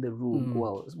thinker in the room?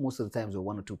 Well, most of the times there are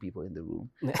one or two people in the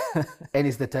room, and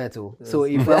it's the turtle. So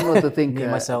if I'm not the thinker,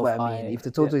 myself, well, I mean, if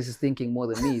the tortoise is thinking more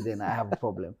than me, then I have a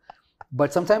problem.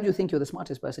 But sometimes you think you're the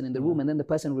smartest person in the room, and then the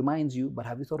person reminds you, but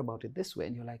have you thought about it this way?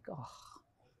 And you're like,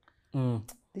 oh,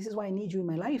 this is why I need you in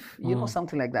my life. You know,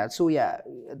 something like that. So yeah,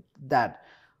 that.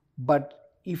 But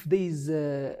if there's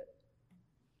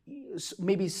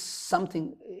maybe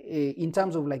something in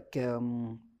terms of like,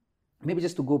 maybe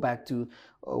just to go back to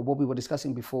what we were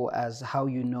discussing before as how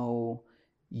you know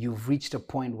you've reached a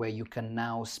point where you can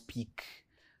now speak,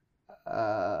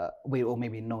 wait, or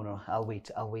maybe, no, I'll wait.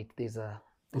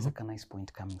 There's like a nice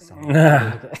point coming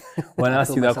somewhere. When I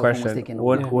asked you that question, taken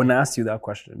when I asked you that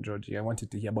question, Georgie, I wanted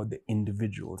to hear about the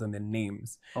individuals and their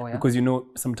names. Oh, yeah? Because, you know,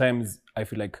 sometimes I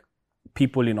feel like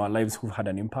people in our lives who've had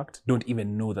an impact don't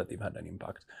even know that they've had an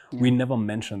impact. We never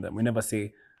mention them. We never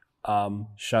say,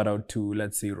 shout out to,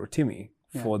 let's say, Rotimi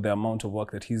for the amount of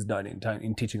work that he's done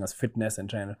in teaching us fitness and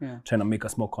trying to make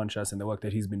us more conscious in the work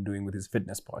that he's been doing with his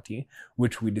fitness party,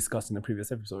 which we discussed in the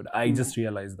previous episode. I just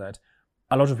realized that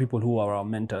a lot of people who are our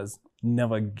mentors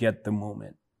never get the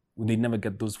moment. They never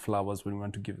get those flowers when we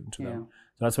want to give them to them.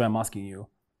 So that's why I'm asking you,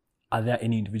 are there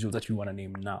any individuals that you want to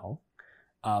name now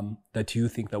that you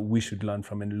think that we should learn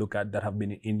from and look at that have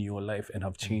been in your life and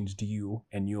have changed you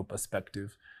and your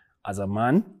perspective as a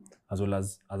man as well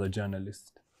as a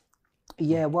journalist?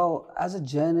 Yeah, well, as a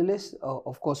journalist,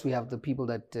 of course, we have the people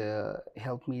that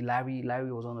helped me. Larry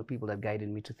was one of the people that guided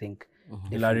me to think.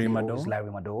 Larry Madowo? Larry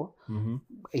Madowo.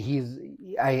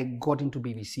 I got into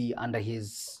BBC under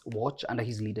his watch, under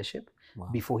his leadership,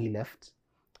 before he left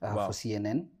for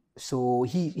CNN. So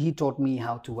he taught me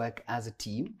how to work as a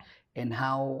team and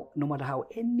how, no matter how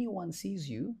anyone sees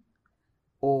you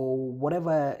or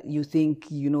whatever you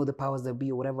think, you know, the powers that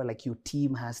be or whatever, like your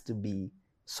team has to be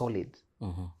solid.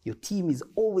 Your team is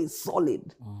always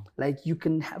solid. Like you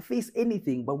can face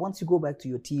anything, but once you go back to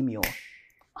your team, you're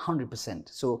 100%.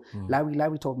 So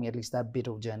Larry taught me at least that bit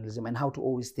of journalism and how to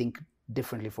always think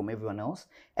differently from everyone else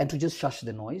and to just shush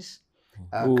the noise,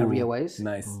 career-wise.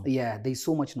 Nice. Yeah, there's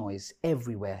so much noise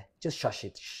everywhere. Just shush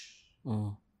it.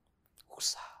 And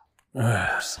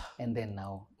then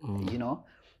now, you know,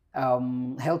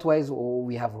 health-wise,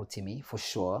 we have Rotimi for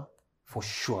sure.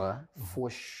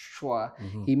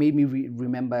 He made me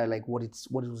remember like what it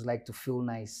was like to feel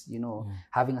nice, you know,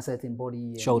 having a certain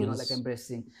body, shoulders, you know, like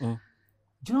embracing. Do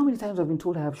you know how many times I've been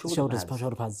told I have shoulder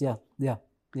pads? Yeah.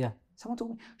 Someone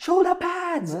told me shoulder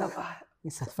pads.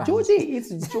 It's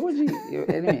Georgie.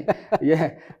 Anyway,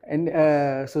 yeah.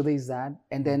 And so there's that.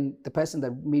 And then the person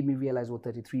that made me realize what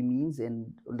 33 means,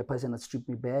 and the person that stripped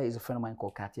me bare, is a friend of mine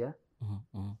called Katya.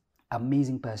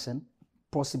 Amazing person.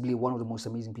 Possibly one of the most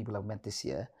amazing people I've met this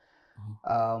year.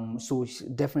 So she's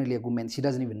definitely a good mentor. She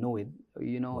doesn't even know it,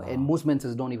 you know, and most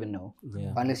mentors don't even know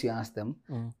unless you ask them.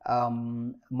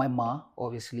 My ma,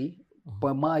 obviously.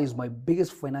 My ma is my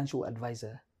biggest financial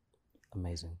advisor.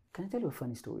 Amazing. Can I tell you a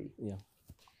funny story? Yeah.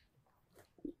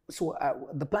 So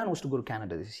the plan was to go to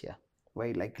Canada this year,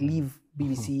 right? Like leave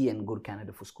BBC and go to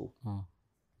Canada for school.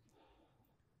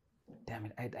 Damn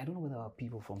it, I don't know whether our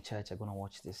people from church are going to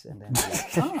watch this and then be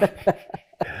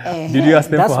like, Did you ask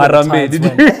them for Harambe? Did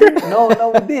you?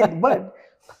 No, we did. But,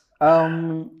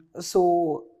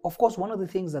 so, of course, one of the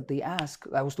things that they ask,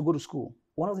 I was to go to school.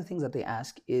 One of the things that they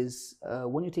ask is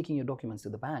when you're taking your documents to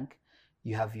the bank,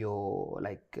 you have your,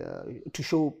 to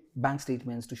show bank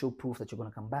statements, to show proof that you're going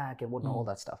to come back and whatnot, all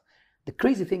that stuff. The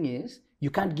crazy thing is,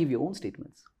 you can't give your own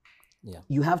statements. Yeah.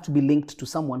 You have to be linked to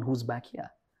someone who's back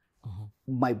here.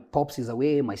 My pops is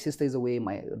away, my sister is away,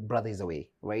 my brother is away,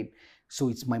 right? So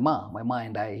it's my ma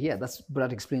and I here.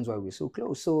 That explains why we're so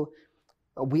close. So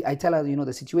I tell her, you know,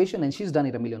 the situation, and she's done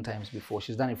it a million times before.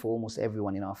 She's done it for almost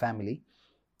everyone in our family.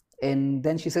 And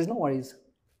then she says, no worries.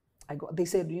 They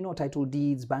said, you know, title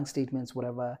deeds, bank statements,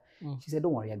 whatever. She said,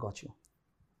 don't worry, I got you.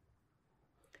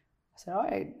 I said, all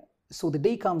right. So the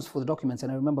day comes for the documents,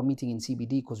 and I remember meeting in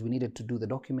CBD because we needed to do the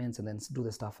documents and then do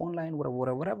the stuff online,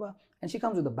 whatever. And she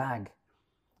comes with a bag.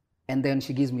 And then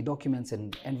she gives me documents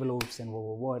and envelopes and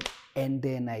what. And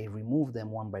then I remove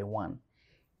them one by one.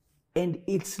 And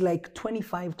it's like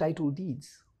 25 title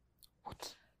deeds.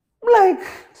 What? I'm like,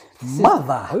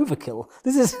 mother. Overkill.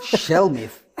 This is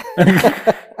Shelmith.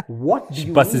 What do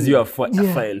you passes mean? you a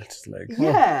file. Just like,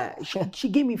 yeah. She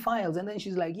gave me files, and then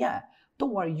she's like, yeah,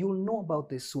 don't worry, you'll know about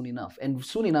this soon enough. And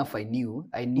soon enough, I knew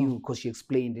because she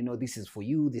explained, you know, this is for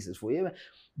you, this is for you.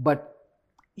 But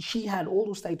she had all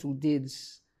those title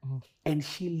deeds, and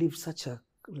she lived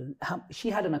she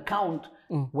had an account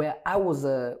where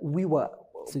we were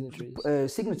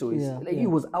signatories. It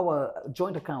was our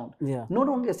joint account. Yeah. Not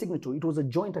only a signatory, it was a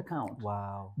joint account.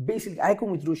 Wow. Basically, I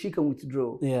can withdraw, she can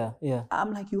withdraw. Yeah.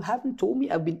 I'm like, you haven't told me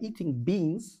I've been eating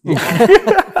beans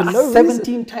For no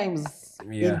 17 times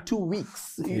in 2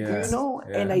 weeks. You know?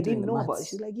 Yeah. And I didn't know Doing the about it. maths.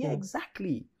 She's like, yeah,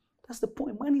 exactly. That's the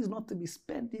point. Money is not to be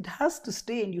spent. It has to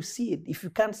stay and you see it. If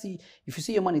you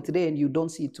see your money today and you don't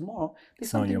see it tomorrow,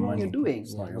 there's something wrong you're doing.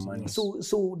 It's not your money.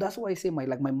 So that's why I say my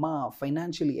ma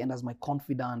financially and as my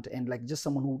confidant and like just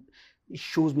someone who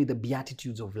shows me the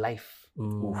beatitudes of life.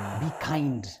 Be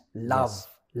kind, love,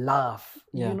 laugh.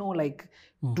 Yeah. You know, like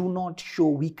do not show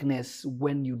weakness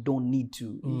when you don't need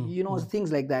to. You know, things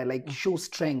like that. Like show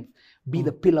strength be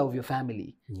the pillar of your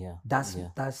family. Yeah. That's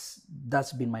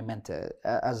been my mentor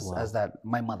as that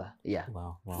my mother. Yeah.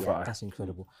 Wow. Fuck. That's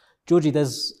incredible. Georgie,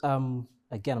 there's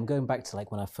again, I'm going back to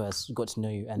like when I first got to know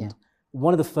you, and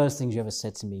one of the first things you ever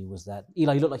said to me was that,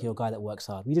 Eli, you look like you're a guy that works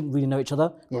hard. We didn't really know each other,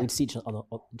 but we'd see each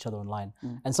other online.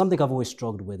 And something I've always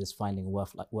struggled with is finding a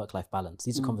work-life balance.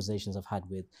 These are conversations I've had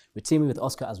with Timmy, with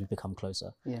Oscar as we become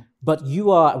closer. Yeah. But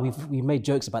you are, we've made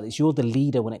jokes about this, you're the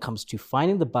leader when it comes to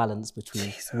finding the balance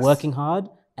between working hard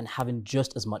and having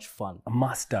just as much fun. A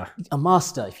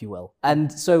master, if you will. And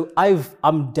so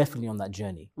I'm definitely on that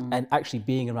journey. And actually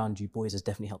being around you boys has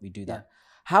definitely helped me do that. Yeah.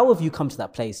 How have you come to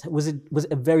that place? Was it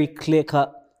a very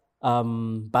clear-cut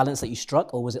balance that you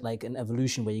struck, or was it like an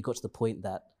evolution where you got to the point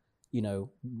that, you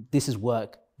know, this is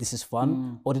work, this is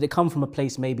fun? Or did it come from a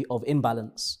place maybe of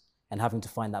imbalance and having to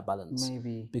find that balance?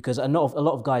 Maybe. Because a lot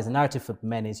of guys, the narrative for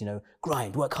men is, you know,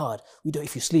 grind, work hard. We don't,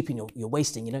 if you're sleeping, you're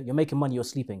wasting, you know, you're making money, you're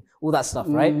sleeping. All that stuff,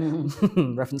 right?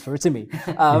 Reference for Timmy.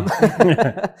 You're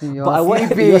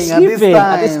You're sleeping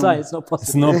at this time. It's not possible.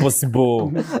 it's not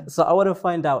possible. So I want to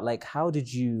find out, like, how did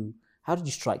you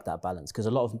strike that balance? Because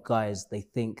a lot of guys, they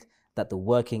think that the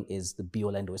working is the be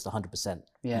all end all, it's the 100%.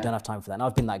 Yeah. You don't have time for that. And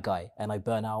I've been that guy, and I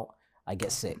burn out, I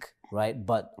get sick, right?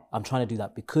 But I'm trying to do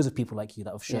that because of people like you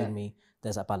that have shown me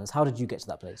there's that balance. How did you get to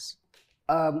that place?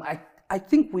 I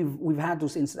think we've had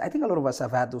those instances. I think a lot of us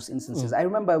have had those instances. I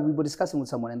remember we were discussing with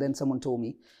someone, and then someone told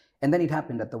me, and then it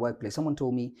happened at the workplace. Someone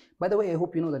told me, by the way, I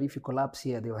hope you know that if you collapse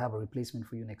here, they'll have a replacement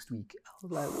for you next week. I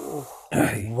was like, oh.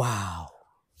 Wow.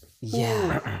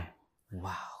 Yeah.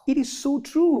 Wow. It is so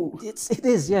true. It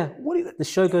is, yeah. What do you, The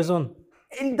show goes on.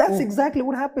 and that's exactly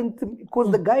what happened to me,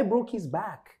 because the guy broke his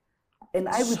back, and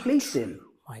I replaced him.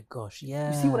 My gosh,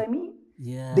 yeah. You see what I mean?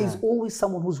 Yeah. There's always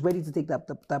someone who's ready to take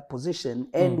that position.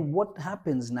 And what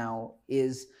happens now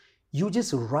is you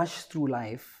just rush through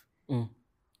life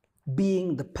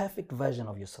being the perfect version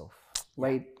of yourself,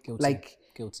 right? Guilty. Like,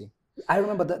 Guilty. I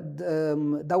remember that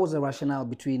that was a rationale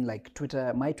between like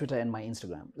my Twitter and my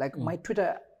Instagram. Like my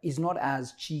Twitter is not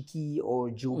as cheeky or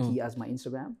jokey as my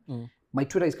Instagram. My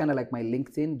Twitter is kind of like my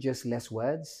LinkedIn, just less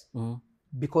words,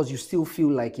 because you still feel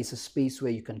like it's a space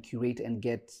where you can curate and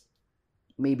get,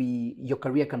 maybe your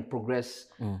career can progress.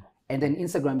 And then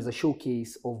Instagram is a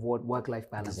showcase of what work-life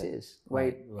balance is,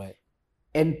 right? Right.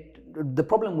 And the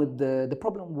problem with the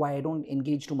problem why I don't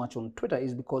engage too much on Twitter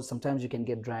is because sometimes you can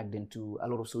get dragged into a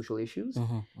lot of social issues,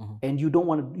 and you don't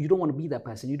want to be that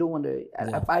person. You don't want to.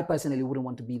 I personally wouldn't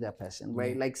want to be that person,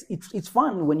 right? Like it's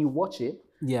fun when you watch it,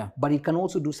 but it can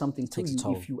also do something to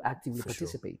you if you actively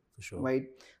participate, right?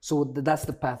 So that's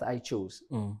the path I chose.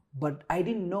 But I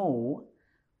didn't know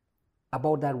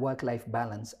about that work-life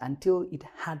balance until it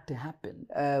had to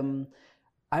happen.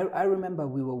 I remember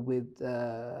we were with.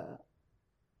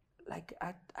 Like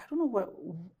I don't know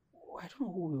who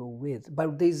we were with,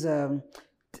 but there's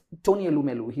Tony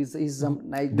Elumelu. He's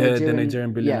Nigerian, the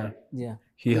Nigerian billionaire. Yeah.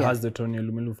 He has the Tony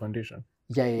Elumelu Foundation.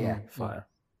 Yeah. Fire.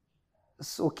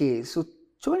 So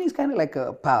Tony is kind of like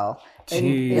a pal.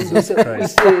 Jesus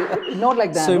Christ. Not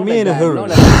like that. So not me like and that, Uhuru. not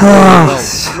like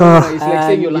that. No, it's like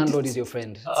saying your landlord is your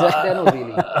friend. They're not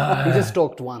really. We just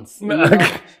talked once.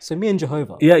 So me and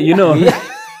Jehovah. Yeah, you know.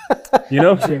 You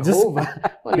know, just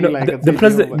What do you know, like the at saying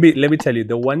president. Jehovah? Let me tell you,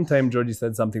 the one time Georgie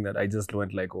said something that I just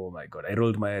went like, "Oh my god!" I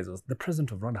rolled my eyes. Was the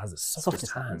president of Rwanda has the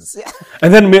softest hands,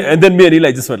 and then me and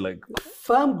Eli just went like,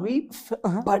 Firm grip,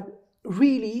 but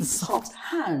really soft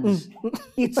hands.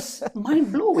 It's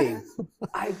mind blowing.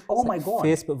 Oh my god!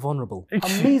 Fierce but vulnerable.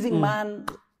 Amazing man,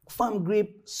 firm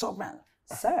grip, soft hand.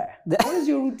 Sir, what is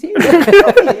your routine?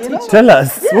 You know? "Tell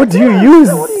us, what do you use?"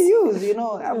 What do you use? You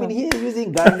know, I've been here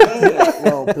using Garnier.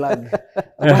 Well, plug.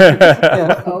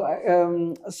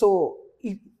 So,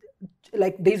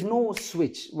 there's no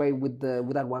switch, right, with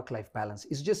that work-life balance.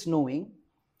 It's just knowing.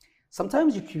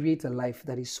 Sometimes you create a life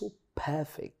that is so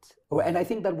perfect, and I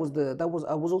think I was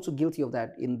also guilty of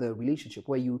that in the relationship,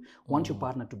 where you want your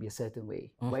partner to be a certain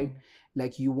way, right?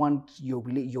 Like you want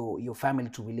your family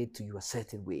to relate to you a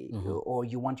certain way, or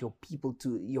you want your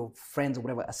your friends or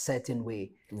whatever, a certain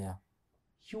way. Yeah.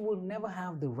 You will never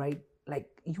have the right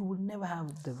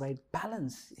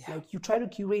balance. Like you try to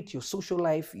curate your social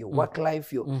life, your work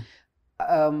life,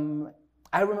 I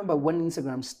remember when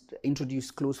Instagram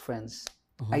introduced close friends.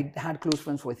 I had close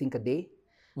friends for I think a day,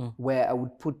 where I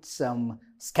would put some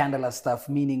scandalous stuff,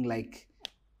 meaning like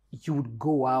you would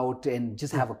go out and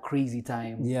just have a crazy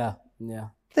time. Yeah.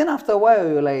 Then after a while,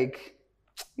 you're like,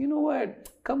 you know what?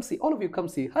 Come see. All of you come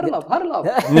see. Huddle up.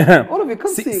 All of you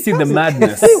come see. See the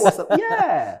madness. See what's up.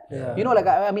 Yeah. You know, like,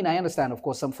 I mean, I understand, of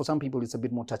course, for some people it's a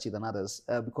bit more touchy than others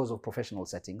because of professional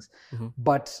settings.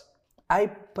 But I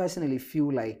personally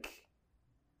feel like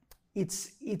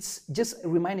it's just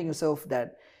reminding yourself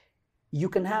that you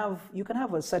can have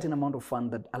a certain amount of fun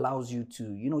that allows you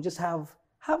to just have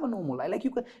a normal life. Like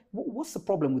you can. What's the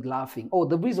problem with laughing? Oh,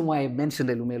 the reason why I mentioned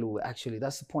Elumelu, actually,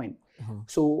 that's the point.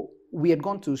 So we had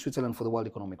gone to Switzerland for the World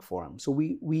Economic Forum. So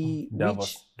we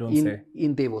Davos, reached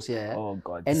in Davos, yeah. Oh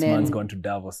God, And this then- man's gone to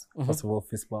Davos. First of all,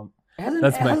 fist bump. Hasn't-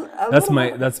 That's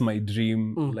hasn't- my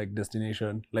dream like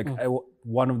destination. Like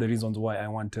one of the reasons why I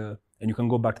want to, and you can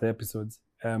go back to the episodes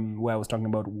where I was talking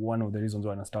about one of the reasons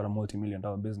why I start a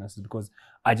multi-million-dollar business is because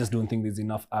I just don't think there's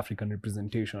enough African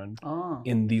representation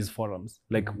in these forums.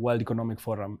 Like World Economic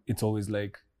Forum, it's always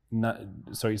like,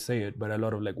 sorry to say it, but a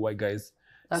lot of like white guys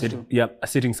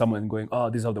sitting somewhere and going, oh,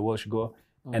 this is how the world should go.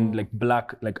 And like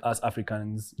black, like us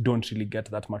Africans don't really get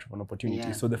that much of an opportunity.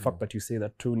 Yeah. So the fact that you say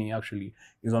that Tony actually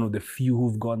is one of the few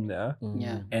who've gone there,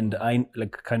 Yeah. and I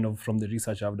like kind of from the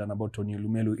research I've done about Tony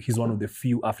Elumelu, he's one of the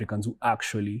few Africans who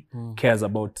actually cares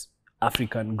about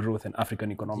African growth and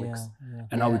African economics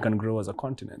and how we can grow as a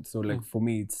continent. So like for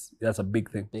me, that's a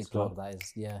big thing. Big part of that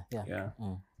is, yeah. Yeah.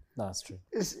 No, that's true.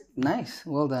 It's nice.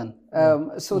 Well done.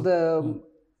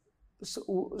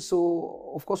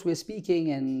 So of course we were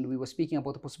speaking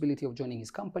about the possibility of joining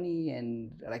his company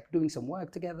and like doing some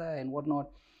work together and whatnot.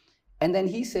 And then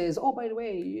he says, oh, by the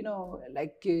way,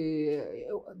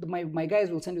 my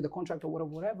guys will send you the contract or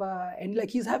whatever. And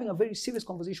like he's having a very serious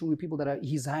conversation with people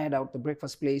he's hired out the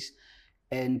breakfast place,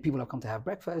 and people have come to have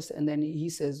breakfast. And then he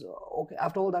says, okay,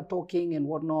 after all that talking and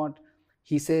whatnot,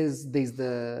 he says there's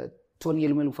the Tony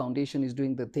Elumelu Foundation is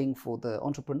doing the thing for the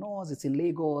entrepreneurs. It's in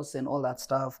Lagos and all that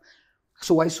stuff.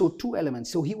 So I saw two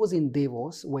elements. So he was in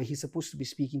Davos, where he's supposed to be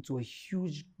speaking to a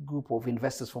huge group of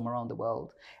investors from around the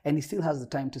world. And he still has the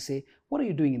time to say, what are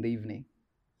you doing in the evening?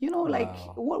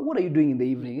 What are you doing in the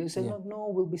evening? You say, no,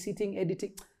 we'll be sitting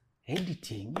editing.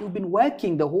 Editing? You've been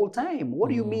working the whole time. What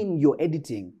do you mean you're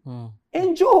editing?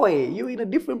 Enjoy. You're in a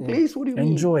different place. What do you mean?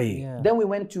 Enjoy. Yeah. Then we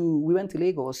went to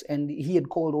Lagos, and he had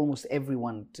called almost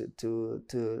everyone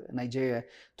to Nigeria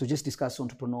to just discuss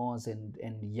entrepreneurs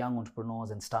and young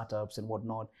entrepreneurs and startups and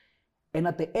whatnot. And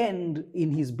at the end,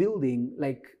 in his building,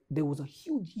 like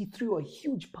he threw a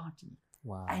huge party.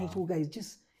 Wow. And he told guys,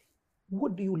 just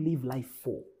what do you live life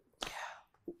for?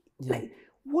 Like,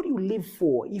 what do you live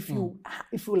for if you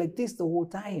like this the whole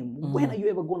time? When are you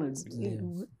ever going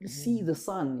to see the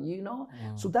sun,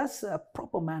 So that's a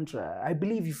proper mantra. I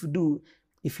believe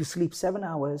if you sleep 7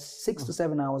 hours, 6 to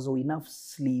 7 hours or enough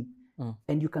sleep,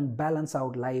 and you can balance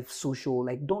out life, social,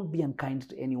 like don't be unkind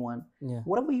to anyone. Yeah.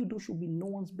 Whatever you do should be no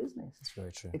one's business. That's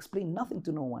very true. Explain nothing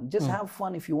to no one. Just have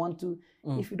fun if you want to.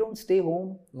 If you don't, stay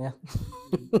home. Yeah.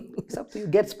 It's up to you.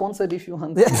 Get sponsored if you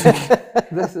want.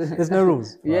 There's no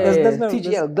rules. There's no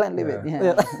TGL, Glenlivet.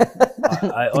 Yeah.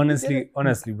 I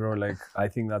honestly, bro, like I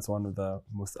think that's one of the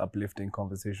most uplifting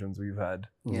conversations we've had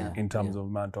in terms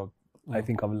of Man Talk. I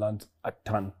think I've learned a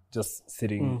ton just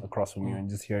sitting across from you and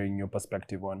just hearing your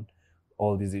perspective on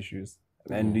all these issues.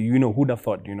 And who'd have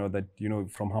thought, that,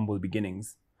 from humble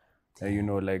beginnings,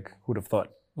 like who'd have thought,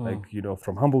 like,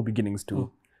 from humble beginnings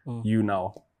to you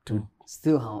now to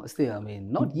Still, I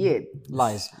mean, not yet.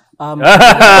 Lies.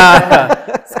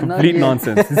 it's complete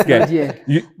nonsense. This guy, Not yet.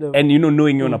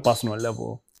 knowing you on a personal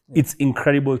level, it's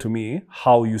incredible to me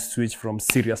how you switch from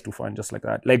serious to fun just like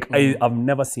that. Like I've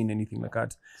never seen anything like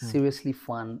that. Seriously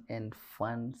fun and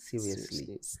fun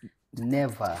seriously.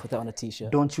 Never. Put that on a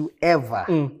t-shirt. Don't you ever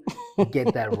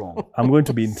get that wrong. I'm going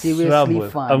to be in Seriously trouble.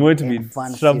 fun I'm going to be and in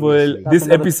fun trouble. seriously. This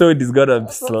episode is gonna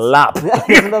slap. That's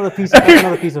another piece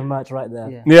of merch right there.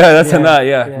 Yeah. Yeah, that's another.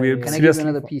 Yeah, we're Can I give you seriously.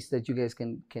 another piece that you guys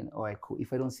can? All right, cool.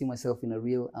 If I don't see myself in a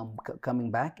reel, I'm coming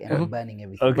back and I'm burning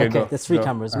everything. Okay, Okay, go. there's 3 go.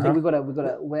 cameras. I think we gotta.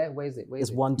 Where is it? Where is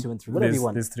There's it? 1, 2, and 3. Whatever you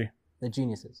want. There's 3. They're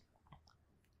geniuses.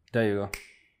 There you go.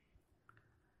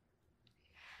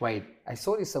 Right. I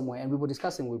saw this somewhere, and we were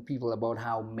discussing with people about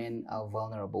how men are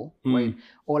vulnerable, right?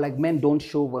 Or like men don't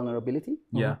show vulnerability.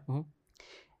 Yeah.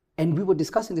 And we were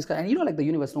discussing this, and like the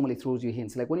universe normally throws you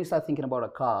hints. Like when you start thinking about a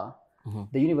car,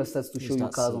 the universe starts to show you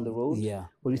cars on the road. Yeah.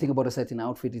 When you think about a certain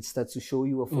outfit, it starts to show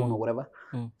you a phone or whatever.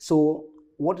 So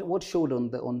what showed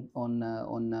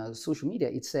on social media?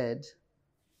 It said,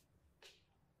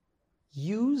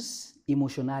 use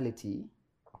emotionality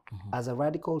as a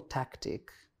radical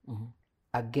tactic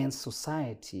against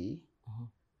society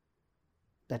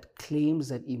that claims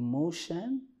that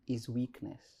emotion is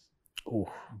weakness. Oh,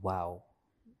 Wow.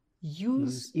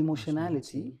 Use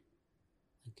emotionality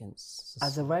Against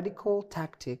as a radical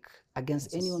tactic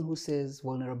against anyone who says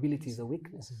vulnerability is a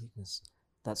weakness. weakness.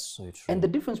 That's so true. And the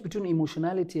difference between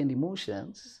emotionality and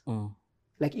emotions,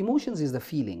 like emotions is the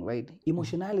feeling, right?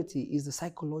 Emotionality is the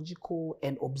psychological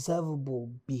and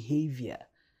observable behavior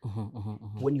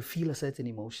when you feel a certain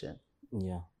emotion.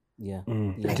 Yeah. Yeah.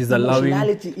 It is allowing.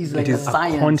 Emotionality is like It is a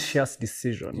science. a conscious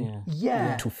decision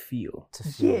Yeah. to feel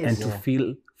Yes. and to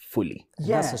feel fully.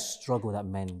 Yeah. That's a struggle that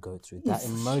men go through. That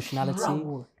emotionality.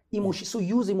 Struggle. So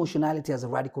use emotionality as a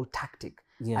radical tactic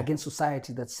Yeah. against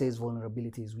society that says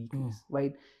vulnerability is weakness,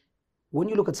 right? When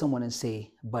you look at someone and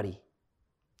say, buddy,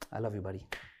 I love you, buddy.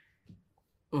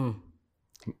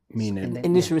 Meaning,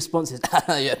 Initial responses.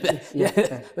 I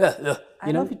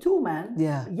love you too, man.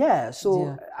 Yeah. Yeah.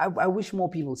 So I wish more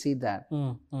people say that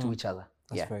to each other.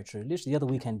 That's very true. Literally, the other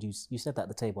weekend, you said that at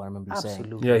the table. I remember you saying.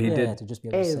 Absolutely. yeah, he did. To just be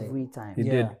able to say. Every time. He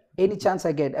did. Any chance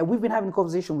I get. And we've been having a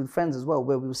conversation with friends as well,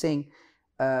 where we were saying,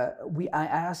 I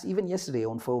asked, even yesterday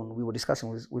on phone, we were discussing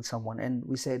with someone, and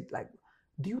we said, like,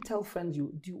 do you tell friends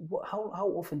how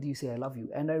often do you say I love you?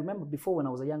 And I remember before, when I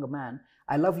was a younger man,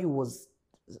 I love you was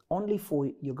only for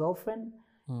your girlfriend,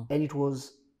 and it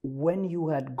was when you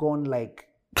had gone like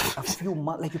a few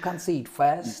months, like you can't say it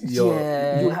fast.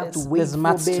 You have to wait there's for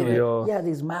maths a bit. to it. Yeah,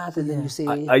 there's math, and then you say,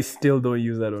 I still don't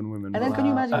use that on women. and then bro. can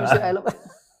you imagine you say I love?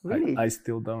 Really? I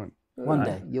still don't. One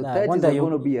day. Your Nah, 30s one day are you'll-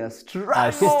 going to be a struggle.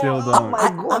 I still don't. Oh my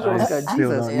God, I Oscar, still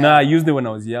Jesus. don't. Nah, I used it when I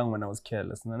was young, when I was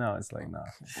careless. Now it's like, nah.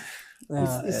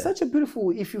 It's such a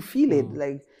beautiful, if you feel it,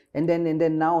 like, and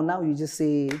then now you just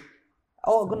say,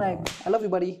 oh, good night, I love you,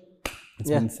 buddy. It's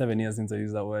been 7 years since I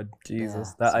used that word.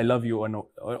 Jesus, that I love you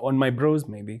on my bros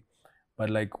maybe,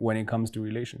 but like when it comes to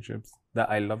relationships,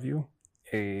 that I love you,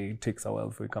 it takes a while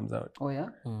before it comes out. Oh yeah.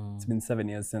 It's been 7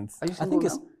 years since. Are you I single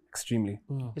think it's now? Extremely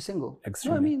You're single.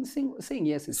 Extremely. No, I mean saying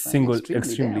yes is fine. single,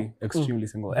 Extremely, extremely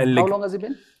single. damn. And How like long has it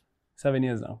been? 7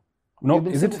 years now. No, You've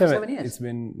been is it single for 7? 7 years? It's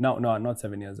been no, not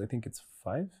 7 years. I think it's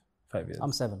 5 years.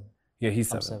 I'm 7. Yeah, he's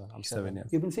 7. seven. I'm He's 7. 7 years.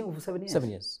 You've been single for 7 years. 7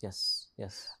 years.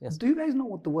 Yes. Do you guys know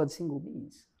what the word single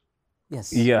means?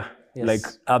 Yes. Yeah, Yes. like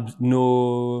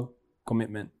no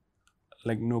commitment.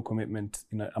 Like no commitment.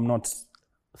 You know, I'm not.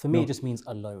 For me, it just means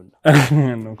alone. no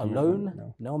commitment, Alone,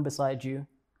 no. no one beside you.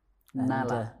 And,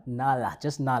 Nala. nala,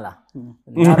 just nala.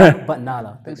 Nala, but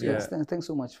nala. Thanks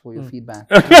so much for your feedback.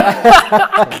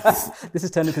 This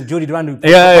is turning into Jody Durandu.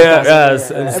 Yeah.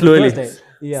 Every Slowly, Thursday.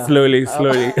 Yeah. slowly.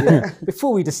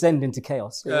 Before we descend into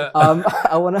chaos,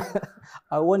 I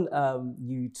want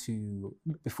you to,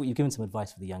 before you've given some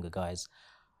advice for the younger guys,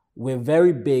 we're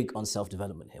very big on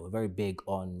self-development here. We're very big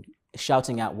on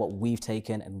shouting out what we've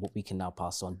taken and what we can now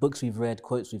pass on. Books we've read,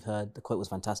 quotes we've heard. The quote was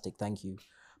fantastic, thank you.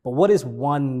 But what is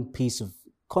one piece of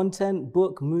content,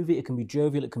 book, movie, it can be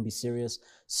jovial, it can be serious,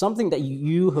 something that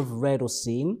you have read or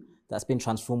seen that's been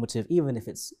transformative, even if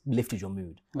it's lifted your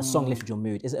mood. A song lifted your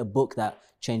mood. Is it a book that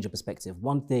changed your perspective?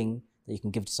 One thing that you can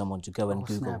give to someone to go and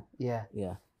Google. Snap. Yeah.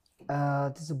 Yeah.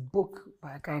 There's a book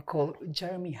by a guy called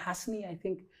Jeremy Hasney, I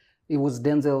think. It was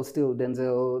Denzel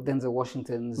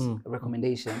Washington's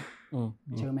recommendation.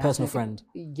 Jeremy Personal Hasney. friend.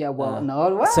 Yeah, well,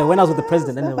 no. What? So when I was with the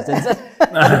president, then there was Denzel.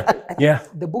 Yeah.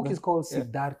 The book is called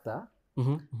Siddhartha,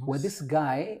 where this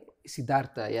guy,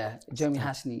 Siddhartha, Jeremy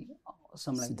Hasney,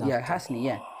 something like that. Yeah,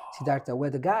 Hasney, Siddhartha, where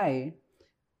the guy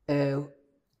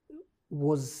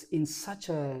was in such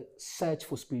a search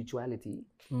for spirituality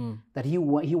that he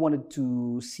wanted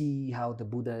to see how the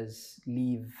Buddhas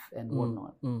live and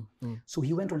whatnot. So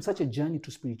he went on such a journey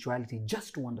to spirituality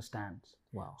just to understand.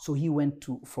 Wow. So he went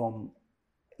so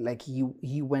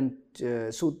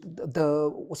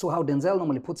how Denzel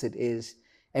normally puts it is,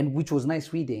 and which was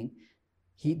nice reading,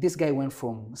 this guy went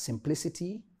from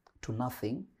simplicity to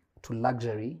nothing to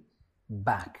luxury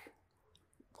back.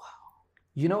 Wow.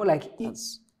 You know, like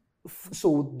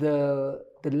so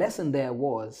the lesson there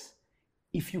was,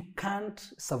 if you can't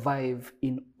survive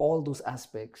in all those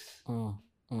aspects,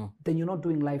 then you're not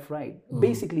doing life right.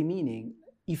 Basically meaning,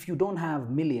 if you don't have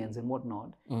millions and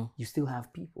whatnot, you still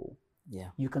have people. Yeah.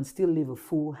 You can still live a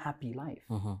full, happy life.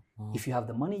 If you have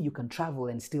the money, you can travel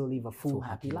and still live a full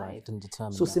happy life.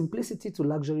 So simplicity to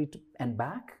luxury and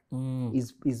back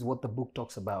is what the book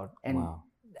talks about. And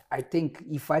I think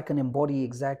if I can embody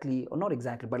exactly, or not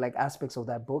exactly, but like aspects of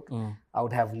that book, I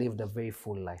would have lived a very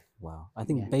full life. Wow. I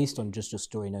think based on just your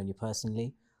story, knowing you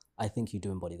personally, I think you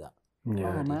do embody that.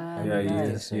 Yeah. Oh, man. Yeah, he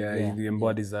Nice. is. Yeah, he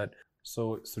embodies that.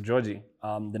 So Georgie,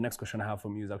 the next question I have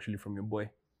from you is actually from your boy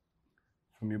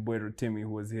Rotimi, who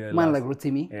was here. Man like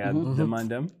Rotimi. Yeah, the man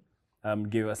them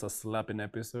gave us a slapping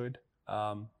episode.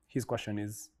 His question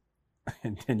is,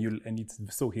 and it's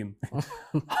so him.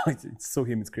 It's so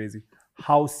him. It's crazy.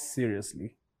 How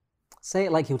seriously? Say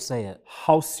it like he would say it.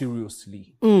 How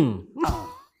seriously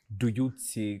do you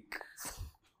take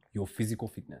your physical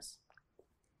fitness?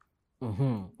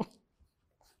 Rotimi,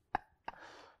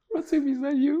 is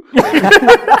that you?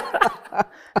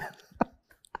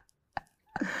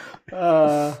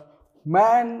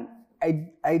 Man,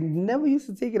 I never used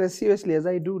to take it as seriously as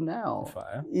I do now.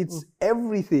 Fire. It's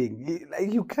everything.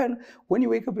 Like you can't, when you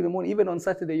wake up in the morning, even on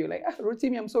Saturday, you're like,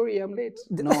 Rotimi, I'm sorry, I'm late.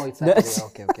 No, it's Saturday.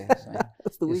 Okay, it's fine.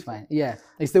 It's fine. Yeah,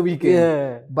 it's the weekend.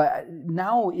 Yeah. But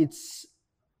now it's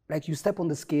like you step on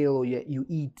the scale or you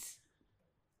eat,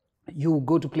 you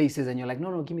go to places and you're like,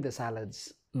 no, give me the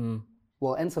salads.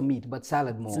 Well, and some meat, but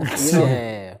salad more. You know?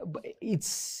 Yeah. But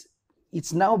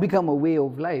it's now become a way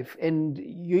of life. And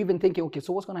you're even thinking, okay,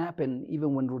 so what's going to happen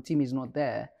even when Rotimi is not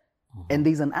there? And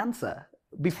there's an answer.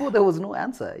 Before there was no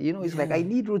answer. You know, it's like, I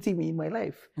need Rotimi in my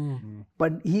life.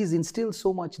 But he's instilled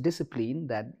so much discipline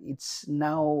that it's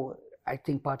now, I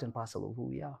think, part and parcel of who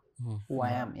we are, who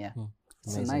I am. Yeah.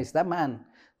 It's nice. That man,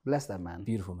 bless that man.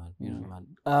 Beautiful man,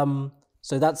 man.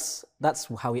 So that's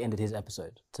how we ended his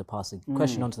episode, to pass the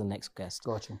question on to the next guest.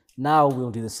 Gotcha. Now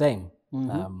we'll do the same.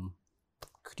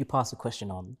 Could you pass the question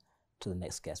on to the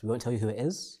next guest? We won't tell you who it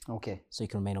is, Okay. so you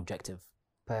can remain objective.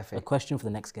 A Perfect. question for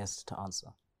the next guest to answer.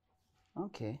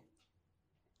 Okay.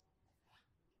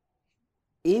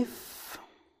 If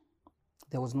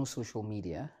there was no social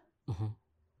media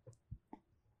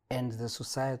and the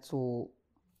societal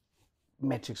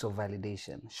metrics of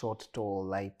validation, short, tall,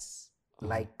 lights,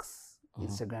 likes,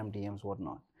 Instagram DMs,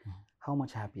 whatnot, how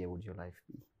much happier would your life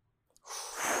be?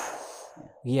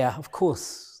 Yeah, of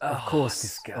course.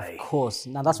 This guy. Of course.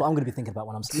 Now that's what I'm going to be thinking about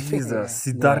when I'm sleeping. Jesus, Yeah,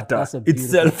 Siddhartha that's a beautiful-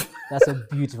 itself. That's a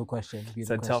beautiful question. It's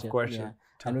a tough question.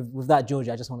 Yeah. And with that,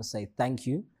 Georgie, I just want to say thank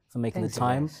you for making Thanks, the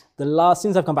time. guys.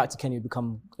 Since I've come back to Kenya, we've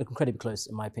become incredibly close,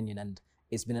 in my opinion, and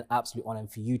it's been an absolute honor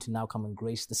for you to now come and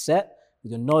grace the set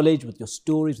with your knowledge, with your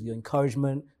stories, with your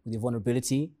encouragement, with your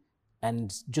vulnerability,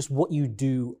 and just what you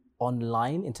do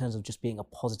online in terms of just being a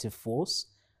positive force.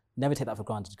 Never take that for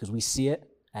granted, because we see it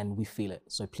and we feel it.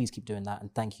 So please keep doing that,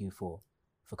 and thank you for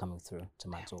coming through to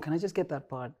Man Talk. Can I just get that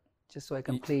part just so I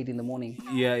can play it in the morning?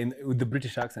 Yeah, with the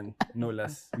British accent, no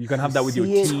less. You can have that with your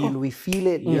See it tea. and we feel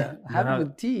it. Yeah. You Have can it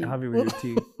with tea. Have it with your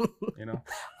tea. You know.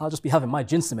 I'll just be having my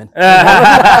ginseng.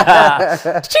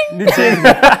 I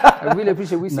really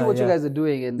appreciate. We see what you guys are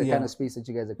doing and the kind of space that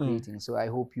you guys are creating. So I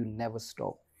hope you never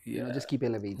stop. You know, just keep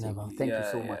elevating. Never. Thank you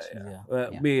so much.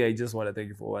 Me, I just want to thank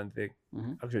you for one thing.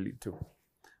 Actually, two.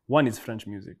 One is French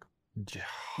music.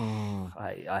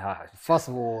 First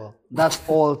of all, that's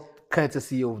all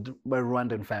courtesy of my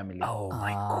Rwandan family. Oh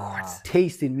my God.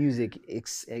 Taste in music,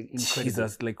 incredible.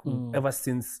 Jesus, like ever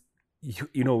since,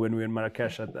 you know, when we were in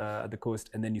Marrakesh at the coast,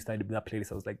 and then you started that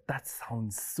playlist, I was like, that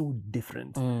sounds so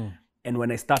different. And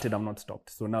when I started, I'm not stopped.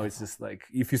 So now it's just like,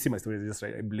 if you see my stories, it's just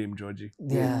like, I blame Georgie.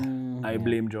 Yeah. I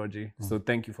blame Georgie. So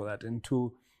thank you for that. And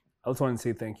two, I also want to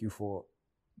say thank you for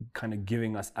kind of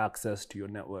giving us access to your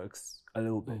networks a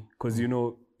little bit. Because, you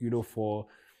know, for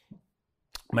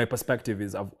my perspective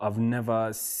is I've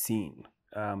never seen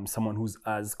someone who's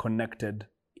as connected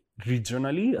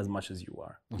regionally as much as you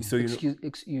are. So you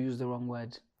you used the wrong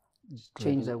word.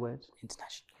 Change that word.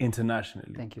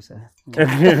 internationally. Thank you, sir.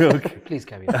 Okay. Please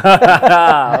carry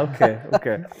on.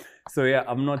 Okay. So yeah,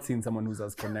 I'm not seeing someone who's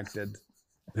as connected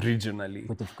regionally.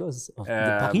 But of course, of the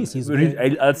Paris, he's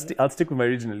I'll stick with my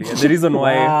regionally. And the reason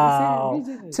why, wow.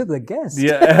 To the guest.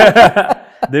 yeah,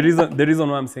 the reason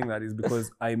why I'm saying that is because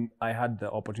I had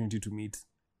the opportunity to meet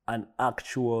an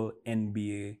actual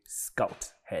NBA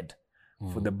scout head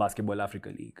for the Basketball Africa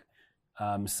League,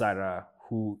 Sarah,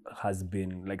 who has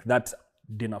been like that.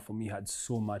 Dinner for me had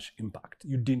so much impact.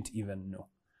 You didn't even know.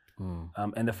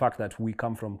 And the fact that we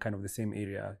come from kind of the same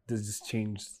area, this just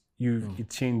changed. It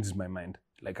changed my mind.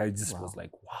 Like I just was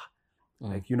like, wow.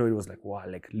 Like, you know, it was like, wow,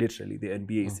 like literally the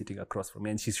NBA is sitting across from me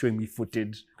and she's showing me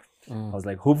footage. I was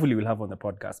like, hopefully we'll have on the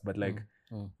podcast. But like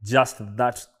just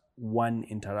that one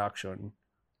interaction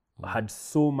had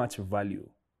so much value.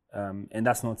 And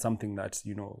that's not something that,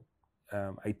 you know,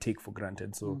 I take for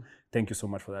granted. So thank you so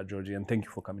much for that, Georgie. And thank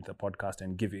you for coming to the podcast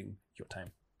and giving your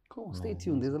time. Cool. Stay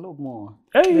tuned. There's a lot more.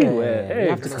 Hey,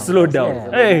 slow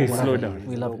down. Slow down.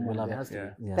 We love it. Yeah.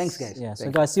 Yes. Thanks, guys. Yeah. So,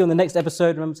 guys, see you on the next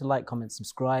episode. Remember to like, comment,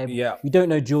 subscribe. Yeah. If you don't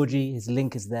know Georgie, his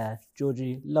link is there.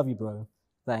 Georgie, love you, bro.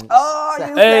 Thanks. Oh,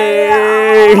 you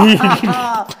Hey!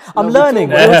 I'm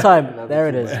learning real time. There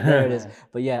it is.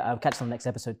 But yeah, I'll catch you on the next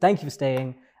episode. Thank you for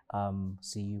staying.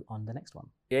 See you on the next one.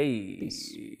 Yay.